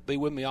going to be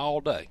with me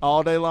all day.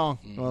 All day long.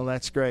 Well,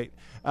 that's great.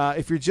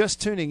 If you're just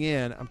tuning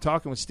in, I'm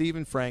talking with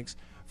Stephen Franks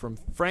from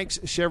Frank's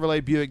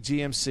Chevrolet Buick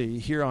GMC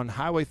here on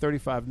Highway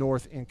 35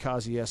 North in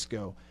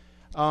Kosciuszko.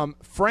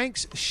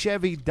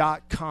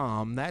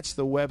 FranksChevy.com, that's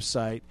the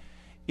website.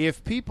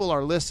 If people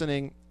are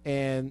listening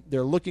and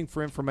they're looking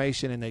for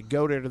information and they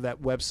go to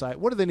that website,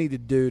 what do they need to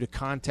do to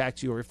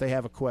contact you or if they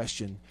have a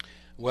question?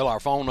 Well,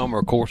 our phone number,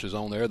 of course, is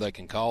on there. They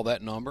can call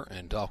that number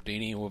and talk to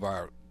any of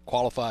our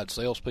qualified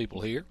salespeople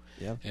here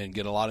and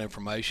get a lot of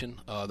information.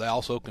 They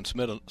also can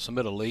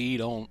submit a lead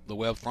on the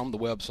web from the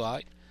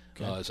website.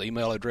 His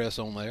email address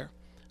on there.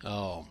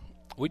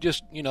 We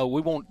just, we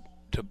want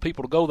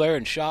people to go there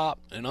and shop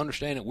and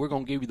understand that we're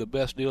going to give you the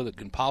best deal that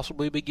can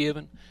possibly be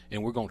given,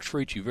 and we're going to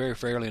treat you very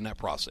fairly in that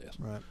process.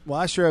 Right. Well,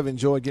 I sure have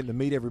enjoyed getting to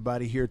meet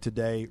everybody here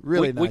today.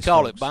 Really nice. We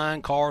call folks. it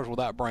buying cars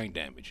without brain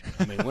damage.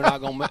 I mean, we're not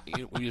going to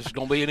we're just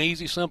going to be an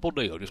easy, simple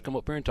deal. Just come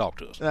up here and talk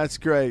to us. That's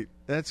great.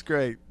 That's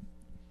great.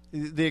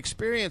 The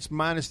experience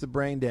minus the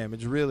brain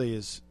damage really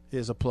is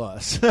a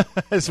plus.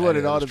 That's what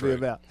it ought to be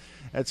about.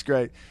 That's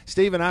great.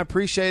 Stephen, I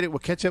appreciate it. We'll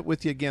catch up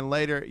with you again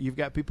later. You've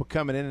got people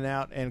coming in and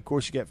out, and, of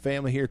course, you got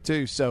family here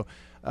too. So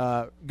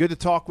good to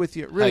talk with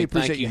you. Really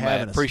appreciate you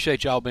having us.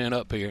 Appreciate y'all being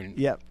up here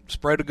and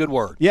spread a good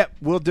word. Yep,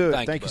 we'll do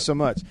it. Thank you so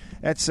much.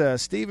 That's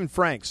Stephen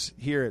Franks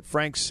here at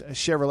Frank's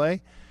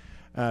Chevrolet,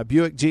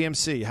 Buick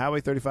GMC,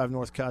 Highway 35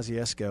 North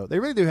Kosciuszko. They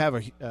really do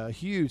have a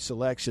huge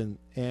selection,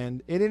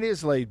 and it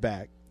is laid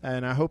back.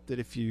 And I hope that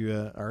if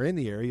you are in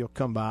the area, you'll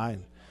come by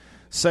and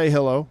say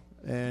hello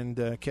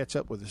and catch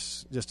up with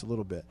us just a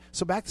little bit.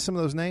 So back to some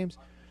of those names.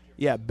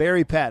 Yeah,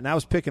 Barry Patton. I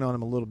was picking on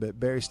him a little bit.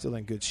 Barry's still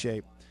in good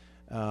shape.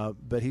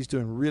 But he's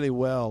doing really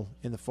well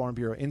in the Farm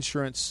Bureau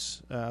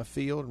insurance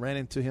field. Ran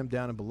into him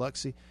down in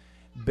Biloxi.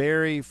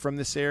 Barry from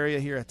this area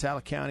here at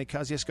Talbot County,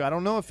 Kosciuszko. I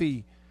don't know if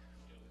he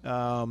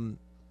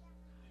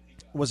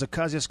was a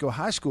Kosciuszko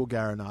high school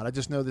guy or not. I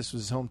just know this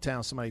was his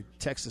hometown. Somebody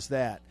texted us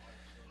that.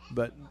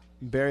 But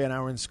Barry and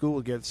I were in school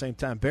together at the same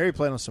time. Barry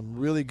played on some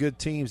really good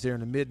teams there in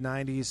the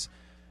mid-'90s.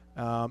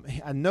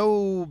 I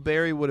know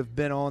Barry would have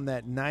been on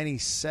that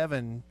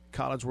 97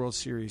 College World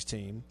Series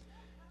team.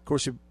 Of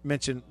course, you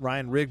mentioned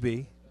Ryan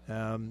Rigby,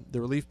 the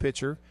relief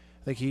pitcher.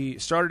 I think he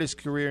started his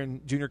career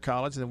in junior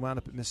college and then wound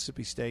up at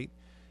Mississippi State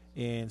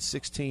in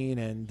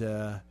 16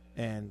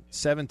 and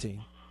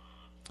 17.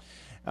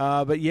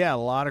 But, yeah, a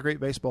lot of great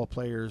baseball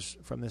players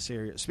from this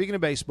area. Speaking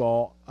of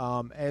baseball,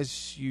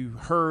 as you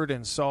heard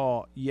and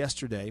saw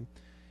yesterday,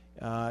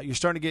 you're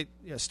starting to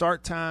get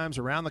start times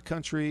around the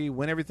country,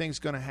 when everything's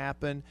going to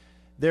happen.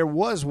 There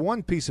was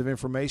one piece of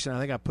information I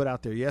think I put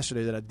out there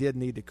yesterday that I did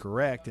need to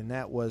correct, and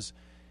that was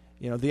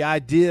the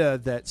idea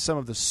that some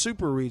of the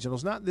super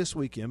regionals, not this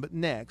weekend, but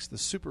next, the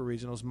super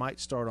regionals might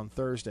start on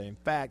Thursday. In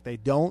fact, they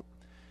don't.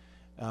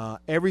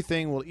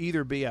 Everything will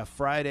either be a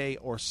Friday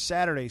or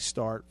Saturday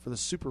start for the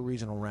super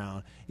regional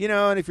round.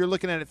 And if you're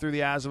looking at it through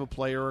the eyes of a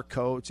player or a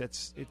coach,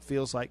 it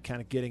feels like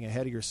kind of getting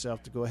ahead of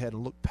yourself to go ahead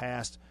and look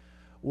past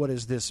what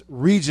is this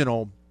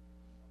regional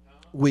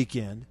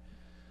weekend.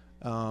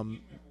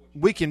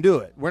 We can do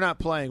it. We're not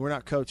playing. We're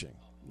not coaching.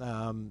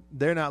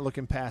 They're not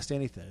looking past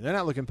anything. They're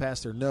not looking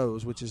past their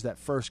nose, which is that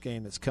first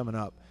game that's coming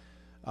up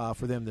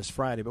for them this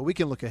Friday. But we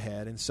can look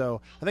ahead. And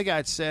so I think I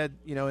had said,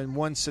 in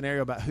one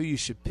scenario about who you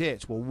should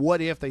pitch. Well,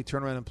 what if they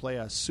turn around and play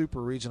a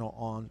super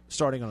regional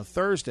starting on a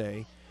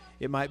Thursday?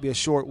 It might be a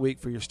short week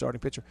for your starting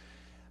pitcher.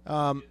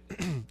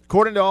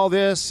 According to all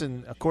this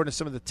and according to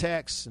some of the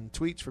texts and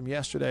tweets from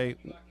yesterday,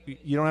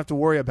 you don't have to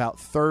worry about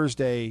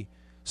Thursday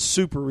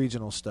super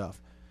regional stuff.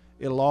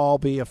 It'll all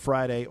be a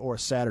Friday or a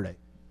Saturday.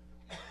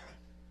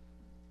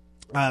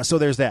 So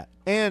there's that.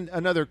 And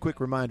another quick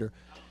reminder,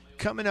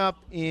 coming up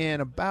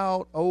in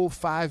about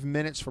 5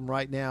 minutes from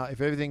right now,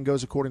 if everything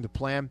goes according to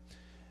plan,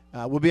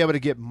 we'll be able to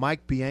get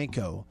Mike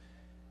Bianco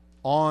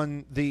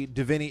on the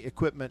Davini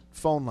Equipment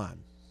phone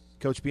line.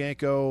 Coach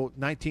Bianco,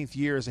 19th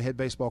year as a head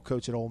baseball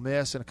coach at Ole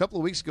Miss. And a couple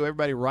of weeks ago,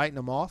 everybody writing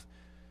them off.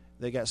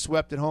 They got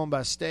swept at home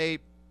by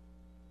State.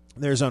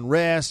 There's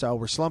unrest.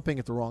 We're slumping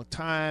at the wrong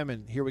time,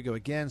 and here we go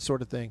again,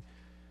 sort of thing.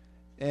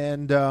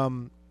 And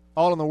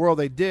all in the world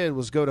they did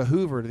was go to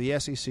Hoover to the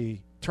SEC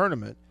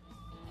tournament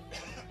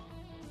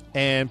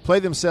and play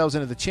themselves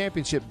into the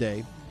championship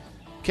day.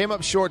 Came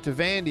up short to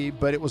Vandy,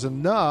 but it was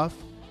enough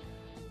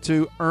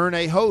to earn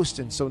a host.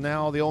 And so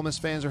now the Ole Miss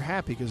fans are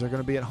happy because they're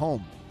going to be at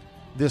home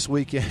this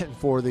weekend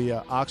for the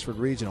Oxford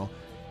Regional.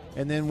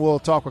 And then we'll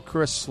talk with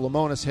Chris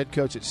Lamonis, head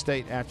coach at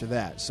State, after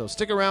that. So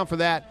stick around for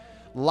that.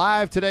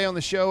 Live today on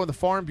the show in the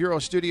Farm Bureau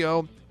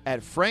studio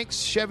at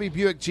Frank's Chevy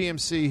Buick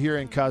GMC here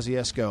in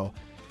Kosciuszko.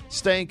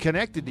 Staying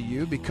connected to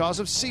you because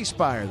of C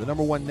Spire, the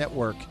 #1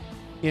 network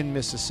in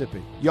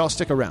Mississippi. Y'all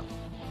stick around.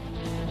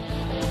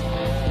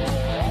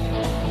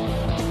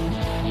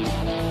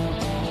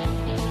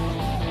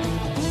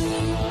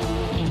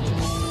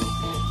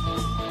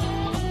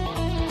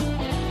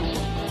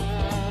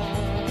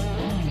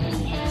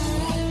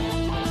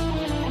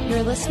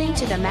 You're listening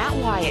to The Matt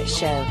Wyatt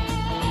Show.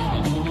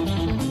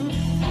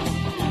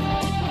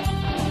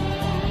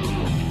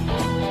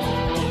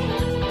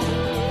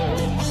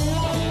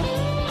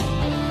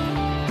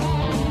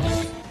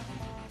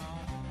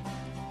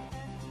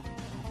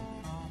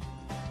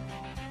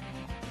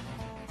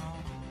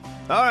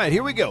 All right,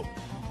 here we go.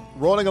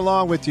 Rolling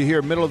along with you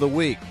here, middle of the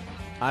week.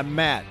 I'm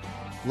Matt,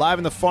 live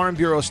in the Farm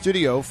Bureau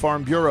studio.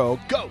 Farm Bureau,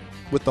 go!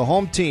 With the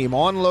home team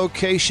on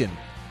location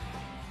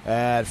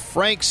at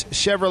Frank's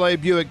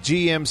Chevrolet Buick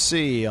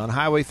GMC on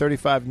Highway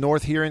 35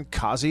 North here in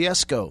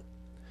Kosciuszko.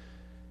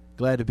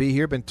 Glad to be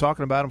here. Been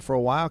talking about them for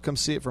a while. Come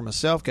see it for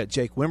myself. Got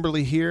Jake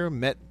Wimberly here.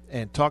 Met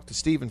and talked to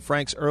Stephen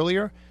Franks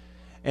earlier.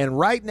 And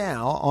right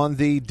now on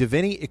the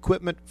Davini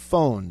Equipment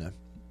phone,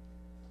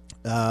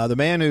 the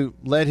man who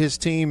led his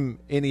team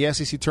in the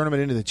SEC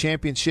tournament into the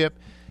championship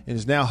and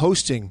is now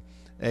hosting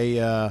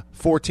a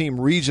 4-team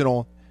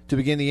regional to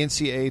begin the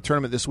NCAA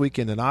tournament this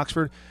weekend in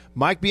Oxford.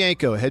 Mike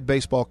Bianco, head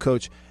baseball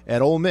coach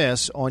at Ole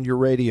Miss, on your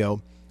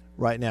radio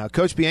right now.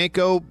 Coach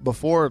Bianco,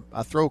 before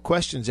I throw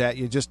questions at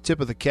you, just tip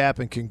of the cap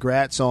and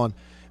congrats on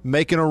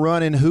making a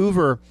run in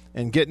Hoover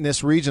and getting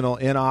this regional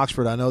in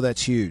Oxford. I know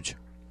that's huge.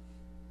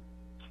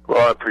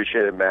 Well, I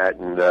appreciate it, Matt,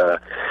 and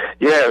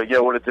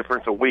what a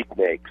difference a week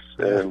makes,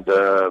 and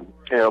but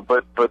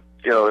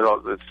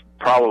it's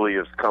probably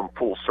has come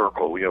full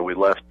circle. We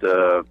left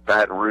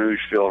Baton Rouge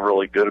feeling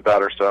really good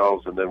about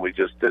ourselves, and then we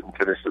just didn't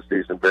finish the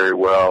season very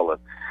well, and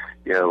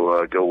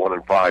go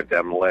 1-5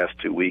 down the last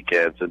 2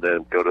 weekends, and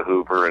then go to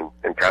Hoover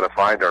and kind of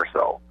find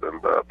ourselves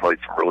and played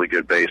some really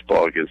good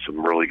baseball against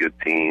some really good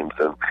teams,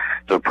 and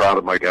so proud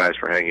of my guys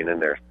for hanging in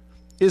there.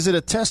 Is it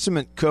a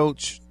testament,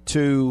 Coach,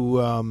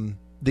 to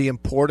the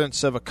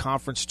importance of a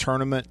conference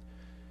tournament,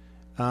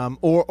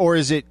 or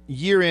is it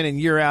year in and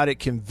year out? It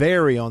can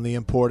vary on the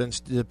importance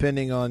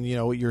depending on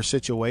your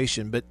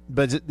situation.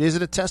 But is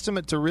it a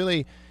testament to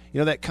really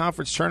that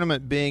conference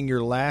tournament being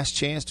your last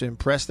chance to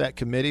impress that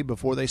committee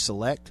before they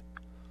select?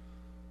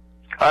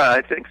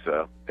 I think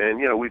so, and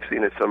we've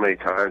seen it so many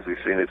times. We've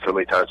seen it so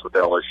many times with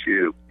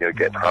LSU,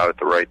 getting hot at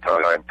the right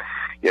time,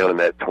 in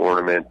that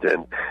tournament,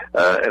 and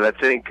I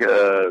think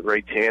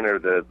Ray Tanner,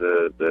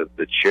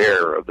 the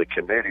chair of the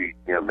committee,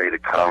 made a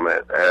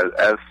comment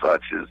as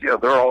such as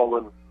they're all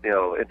in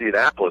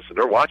Indianapolis and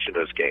they're watching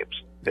those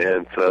games,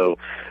 and so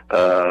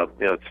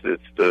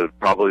it's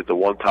probably the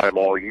one time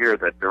all year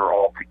that they're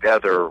all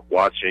together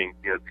watching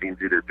teams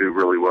either do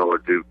really well or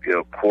do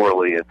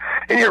poorly, and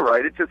you're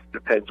right, it just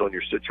depends on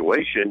your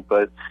situation,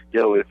 but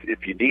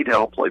if you need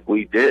help like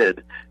we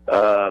did,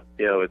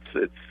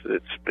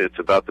 it's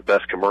about the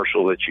best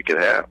commercial that you can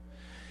have.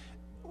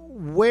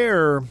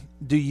 Where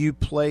do you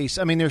place?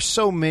 I mean, there's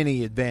so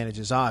many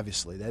advantages,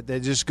 obviously, that they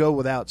just go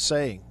without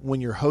saying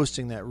when you're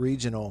hosting that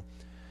regional.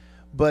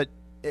 But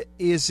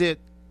is it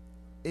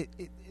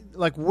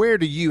like, where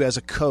do you, as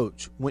a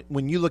coach,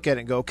 when you look at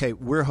it and go, okay,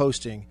 we're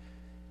hosting,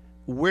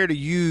 where do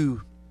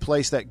you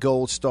place that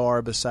gold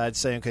star besides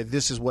saying, okay,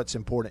 this is what's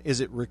important?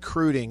 Is it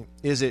recruiting?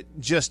 Is it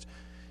just,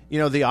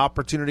 the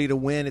opportunity to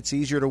win? It's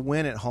easier to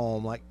win at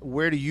home. Like,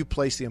 where do you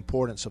place the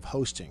importance of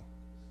hosting?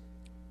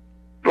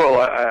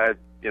 Well,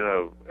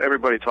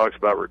 everybody talks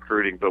about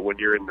recruiting, but when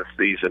you're in the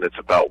season, it's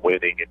about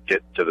winning and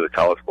getting to the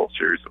College World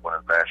Series and win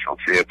a national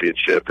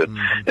championship.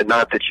 And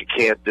not that you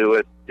can't do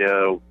it,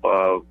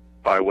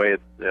 by way of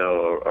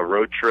a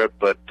road trip,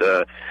 but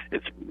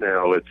it's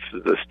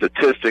the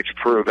statistics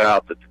prove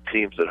out that the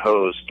teams that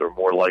host are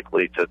more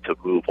likely to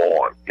move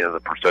on. The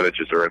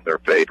percentages are in their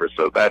favor,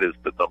 so that is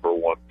the number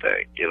one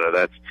thing.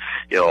 That's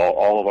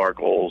all of our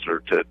goals are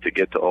to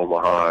get to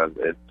Omaha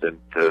and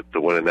to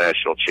win a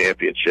national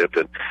championship.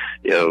 And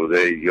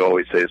you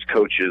always say as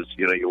coaches,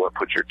 you want to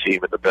put your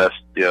team in the best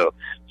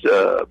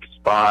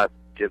spot,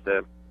 give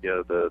them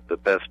the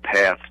best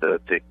path to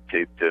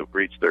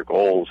reach their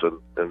goals,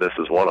 and this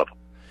is one of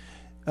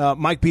them.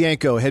 Mike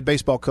Bianco, head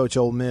baseball coach,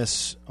 Ole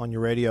Miss, on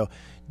your radio.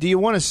 Do you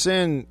want to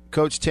send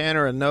Coach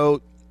Tanner a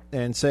note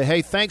and say,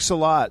 hey, thanks a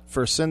lot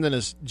for sending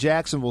us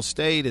Jacksonville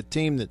State, a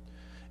team that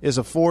is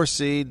a 4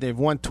 seed. They've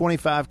won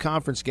 25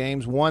 conference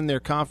games, won their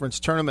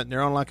conference tournament, and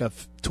they're on like a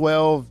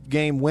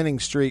 12-game winning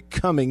streak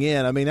coming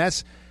in. I mean,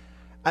 that's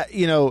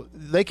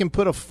they can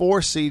put a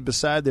 4 seed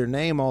beside their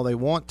name all they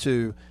want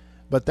to,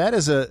 but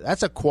that's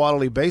a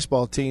quality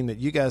baseball team that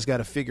you guys got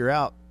to figure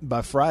out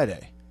by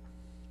Friday.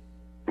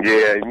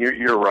 Yeah, and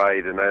you're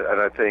right, and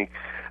I think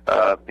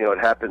it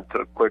happened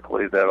so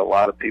quickly that a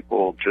lot of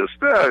people just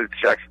it's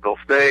Jacksonville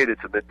State,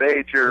 it's a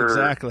mid-major,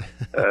 exactly,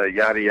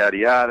 yada yada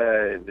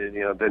yada, and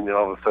then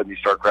all of a sudden you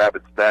start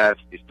grabbing stats,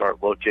 and you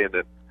start looking,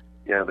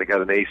 and they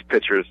got an ace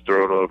pitcher that's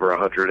thrown over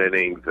 100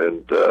 innings,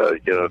 and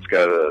it's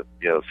got a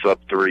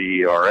sub-3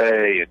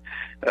 ERA,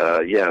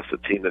 and yes, a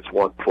team that's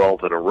won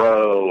 12 in a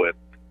row, and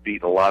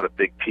beaten a lot of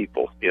big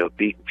people,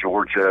 beaten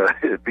Georgia,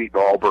 beaten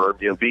Auburn,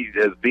 has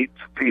beaten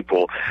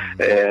people,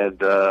 and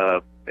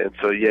so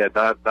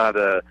not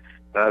a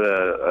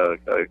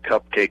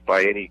cupcake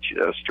by any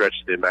stretch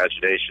of the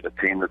imagination. A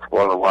team that's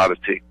won a lot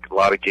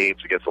of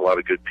games against a lot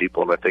of good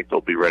people, and I think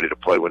they'll be ready to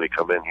play when they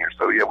come in here.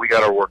 So we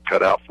got our work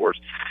cut out for us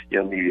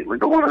immediately.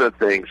 But one of the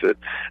things that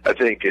I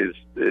think is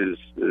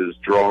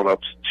drawn up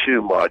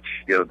too much,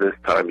 this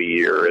time of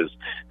year is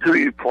who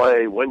you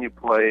play, when you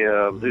play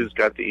them, who's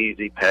got the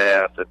easy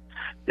path, and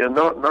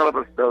none of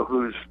us know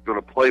who's going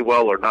to play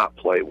well or not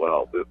play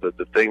well.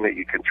 The thing that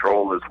you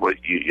control is what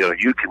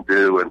you can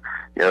do, and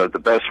the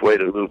best way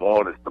to move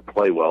on is to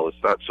play well. It's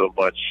not so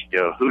much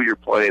who you're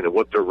playing and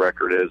what their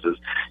record is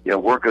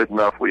we're good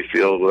enough. We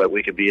feel that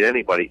we can beat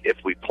anybody if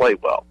we play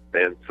well,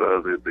 and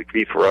so the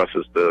key for us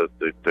is to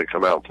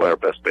come out and play our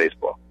best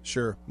baseball.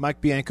 Sure.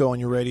 Mike Bianco on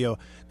your radio.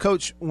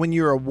 Coach, when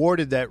you're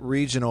awarded that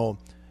regional,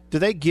 do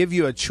they give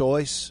you a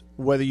choice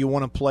whether you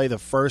want to play the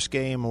first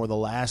game or the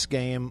last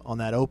game on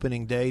that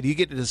opening day? Do you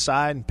get to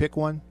decide and pick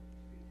one?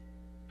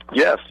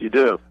 Yes, you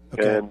do.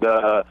 Okay. And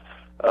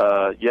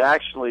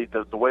actually,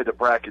 the way the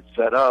bracket's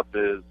set up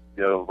is,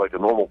 like a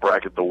normal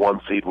bracket, the 1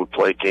 seed would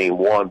play game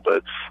 1,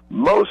 but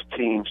most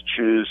teams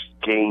choose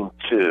game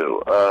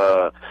 2.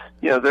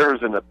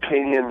 There's an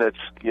opinion that's,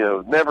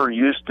 never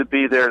used to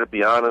be there, to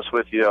be honest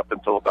with you, up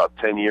until about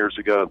 10 years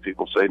ago. And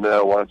people say,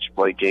 no, why don't you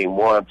play game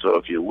 1? So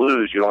if you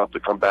lose, you don't have to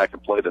come back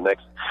and play the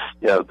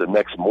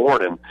next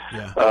morning.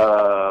 Yeah.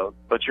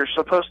 But you're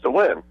supposed to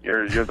win.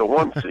 You're the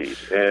 1 seed.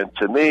 And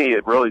to me,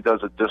 it really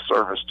does a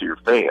disservice to your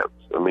fans.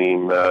 I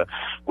mean,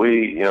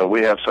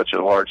 we have such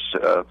a large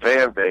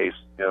fan base,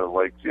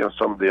 like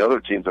some of the other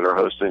teams that are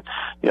hosting,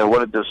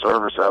 what a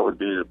disservice that would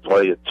be to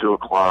play at 2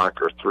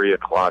 o'clock or 3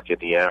 o'clock in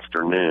the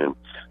afternoon,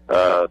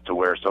 to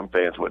where some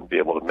fans wouldn't be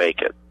able to make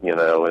it, and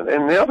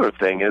the other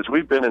thing is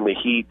we've been in the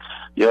heat,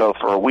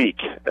 for a week,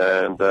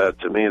 and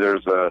to me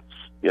there's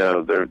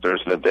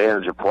there's an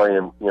advantage of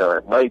playing,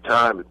 at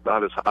nighttime. It's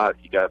not as hot.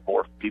 You got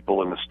more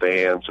people in the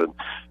stands,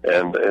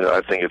 and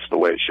I think it's the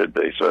way it should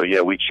be. So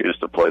we choose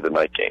to play the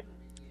night game.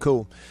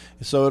 Cool.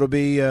 So it'll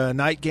be a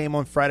night game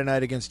on Friday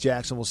night against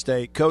Jacksonville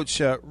State. Coach,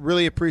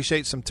 really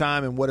appreciate some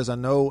time in what is, I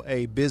know,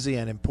 a busy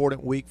and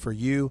important week for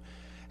you.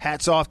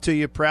 Hats off to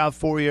you. Proud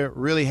for you.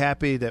 Really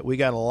happy that we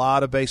got a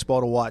lot of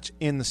baseball to watch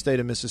in the state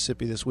of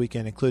Mississippi this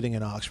weekend, including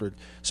in Oxford.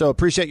 So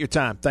appreciate your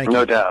time. Thank you.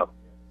 No doubt.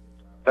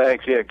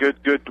 Thanks. Yeah,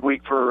 good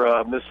week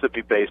for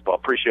Mississippi baseball.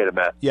 Appreciate it,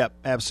 Matt. Yep,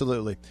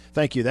 absolutely.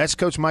 Thank you. That's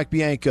Coach Mike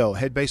Bianco,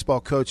 head baseball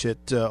coach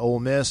at Ole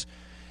Miss.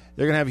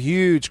 They're going to have a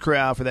huge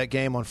crowd for that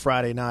game on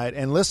Friday night.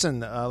 And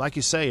listen, like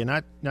you say,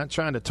 you're not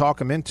trying to talk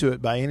them into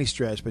it by any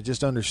stretch, but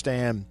just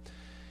understand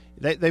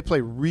they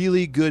play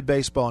really good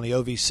baseball in the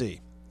OVC,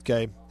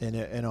 okay,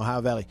 in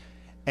Ohio Valley.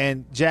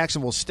 And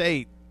Jacksonville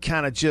State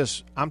kind of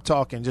just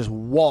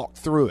walked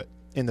through it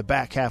in the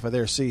back half of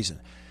their season.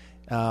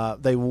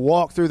 They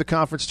walked through the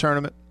conference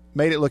tournament,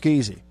 made it look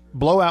easy.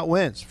 Blowout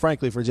wins,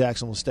 frankly, for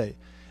Jacksonville State.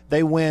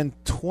 They win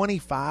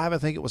 25, I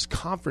think it was,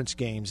 conference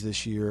games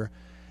this year.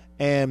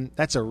 And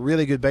that's a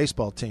really good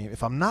baseball team.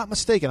 If I'm not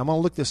mistaken, I'm going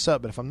to look this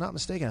up, but if I'm not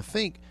mistaken, I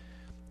think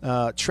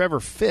Trevor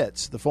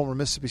Fitz, the former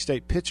Mississippi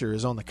State pitcher,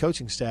 is on the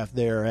coaching staff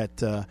there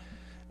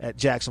at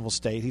Jacksonville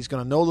State. He's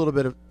going to know a little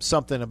bit of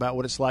something about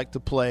what it's like to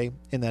play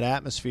in that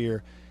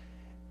atmosphere.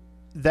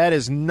 That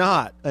is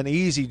not an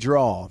easy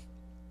draw.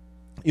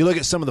 You look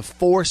at some of the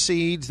 4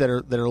 seeds that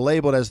are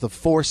labeled as the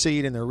 4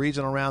 seed in their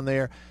regional round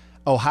there.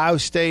 Ohio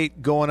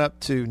State going up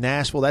to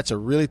Nashville, that's a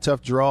really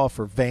tough draw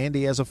for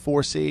Vandy as a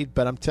 4 seed,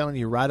 but I'm telling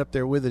you, right up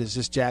there with it is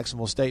this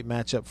Jacksonville State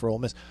matchup for Ole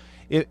Miss.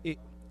 Put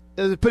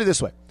it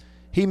this way.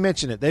 He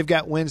mentioned it. They've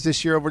got wins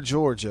this year over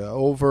Georgia,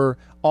 over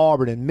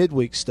Auburn, and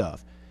midweek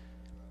stuff.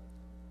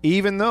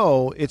 Even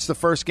though it's the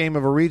first game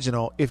of a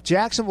regional, if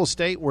Jacksonville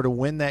State were to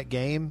win that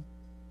game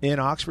in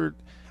Oxford,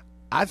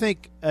 I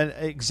think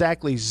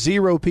exactly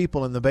 0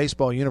 people in the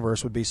baseball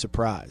universe would be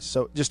surprised.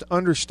 So just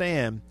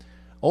understand,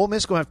 Ole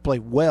Miss is going to have to play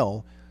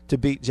well to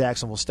beat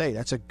Jacksonville State.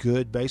 That's a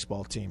good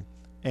baseball team.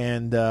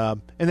 And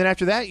then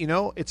after that,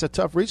 it's a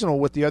tough regional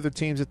with the other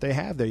teams that they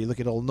have there. You look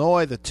at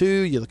Illinois, the 2,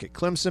 you look at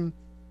Clemson.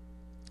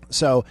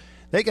 So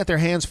they got their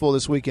hands full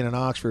this weekend in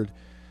Oxford.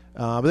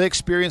 But they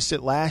experienced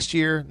it last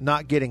year,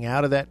 not getting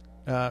out of that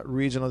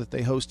regional that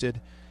they hosted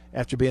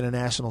after being a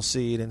national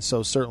seed. And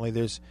so certainly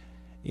there's,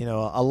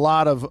 a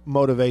lot of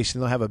motivation.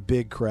 They'll have a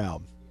big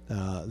crowd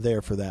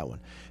there for that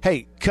one.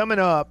 Hey, coming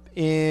up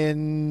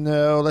in,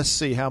 let's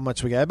see how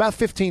much we got. About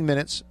 15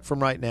 minutes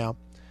from right now,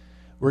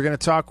 we're going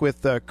to talk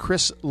with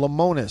Chris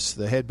Lemonis,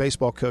 the head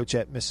baseball coach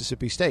at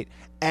Mississippi State.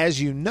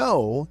 As you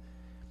know,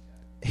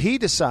 he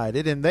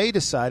decided and they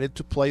decided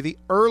to play the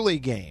early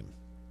game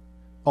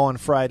on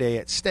Friday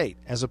at State,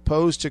 as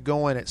opposed to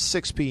going at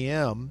 6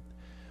 p.m.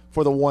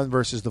 for the 1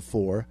 versus the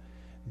 4.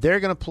 They're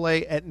going to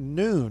play at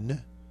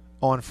noon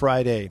on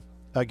Friday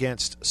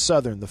against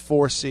Southern, the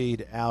 4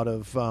 seed out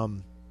of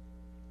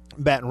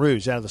Baton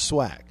Rouge, out of the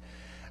SWAC.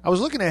 I was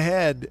looking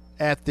ahead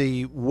at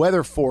the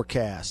weather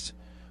forecast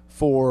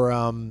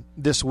for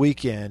this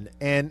weekend,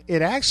 and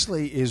it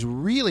actually is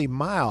really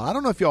mild. I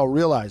don't know if y'all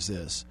realize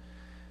this.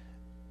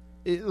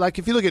 Like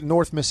if you look at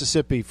North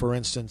Mississippi, for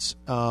instance,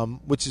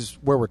 which is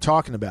where we're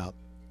talking about,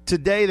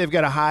 today they've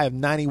got a high of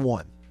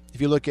 91.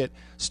 If you look at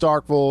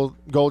Starkville,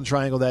 Golden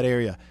Triangle, that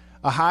area,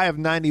 a high of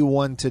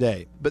 91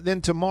 today. But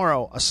then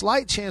tomorrow, a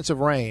slight chance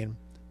of rain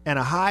and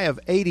a high of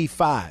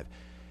 85.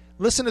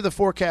 Listen to the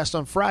forecast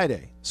on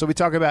Friday. So we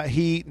talk about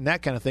heat and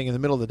that kind of thing in the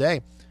middle of the day.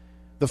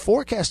 The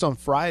forecast on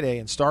Friday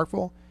in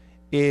Starkville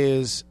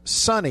is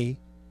sunny,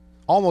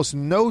 almost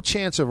no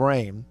chance of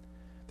rain.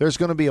 There's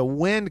going to be a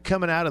wind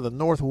coming out of the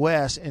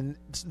northwest, and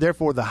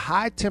therefore the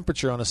high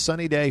temperature on a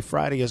sunny day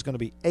Friday is going to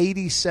be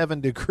 87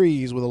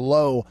 degrees with a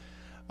low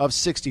of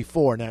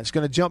 64. Now, it's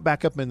going to jump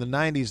back up in the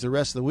 90s the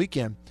rest of the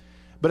weekend.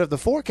 But if the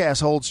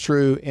forecast holds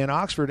true in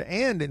Oxford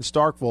and in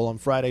Starkville on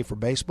Friday for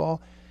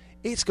baseball,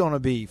 it's going to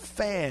be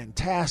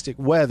fantastic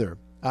weather,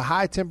 a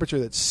high temperature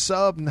that's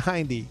sub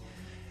 90,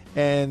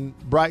 and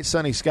bright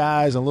sunny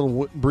skies and a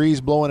little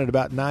breeze blowing at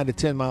about 9 to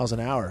 10 miles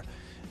an hour.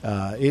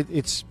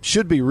 It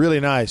should be really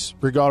nice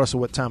regardless of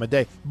what time of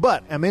day.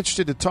 But I'm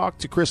interested to talk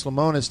to Chris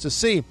Lemonis to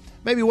see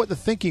maybe what the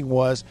thinking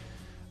was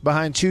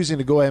behind choosing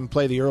to go ahead and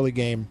play the early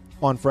game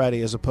on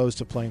Friday as opposed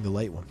to playing the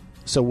late one.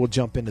 So we'll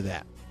jump into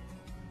that.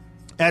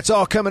 That's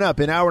all coming up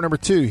in hour number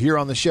 2 here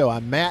on the show.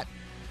 I'm Matt,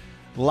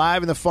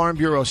 live in the Farm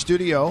Bureau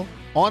studio,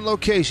 on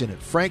location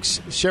at Frank's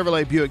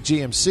Chevrolet Buick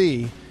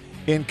GMC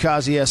in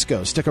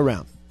Kosciuszko. Stick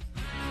around.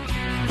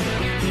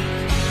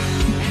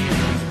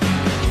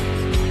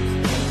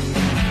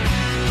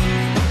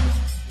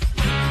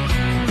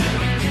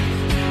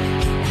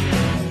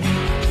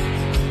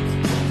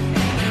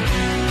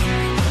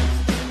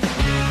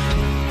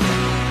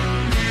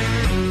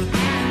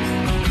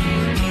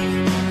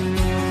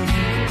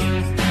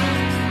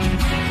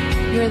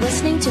 You're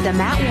listening to The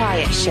Matt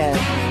Wyatt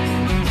Show.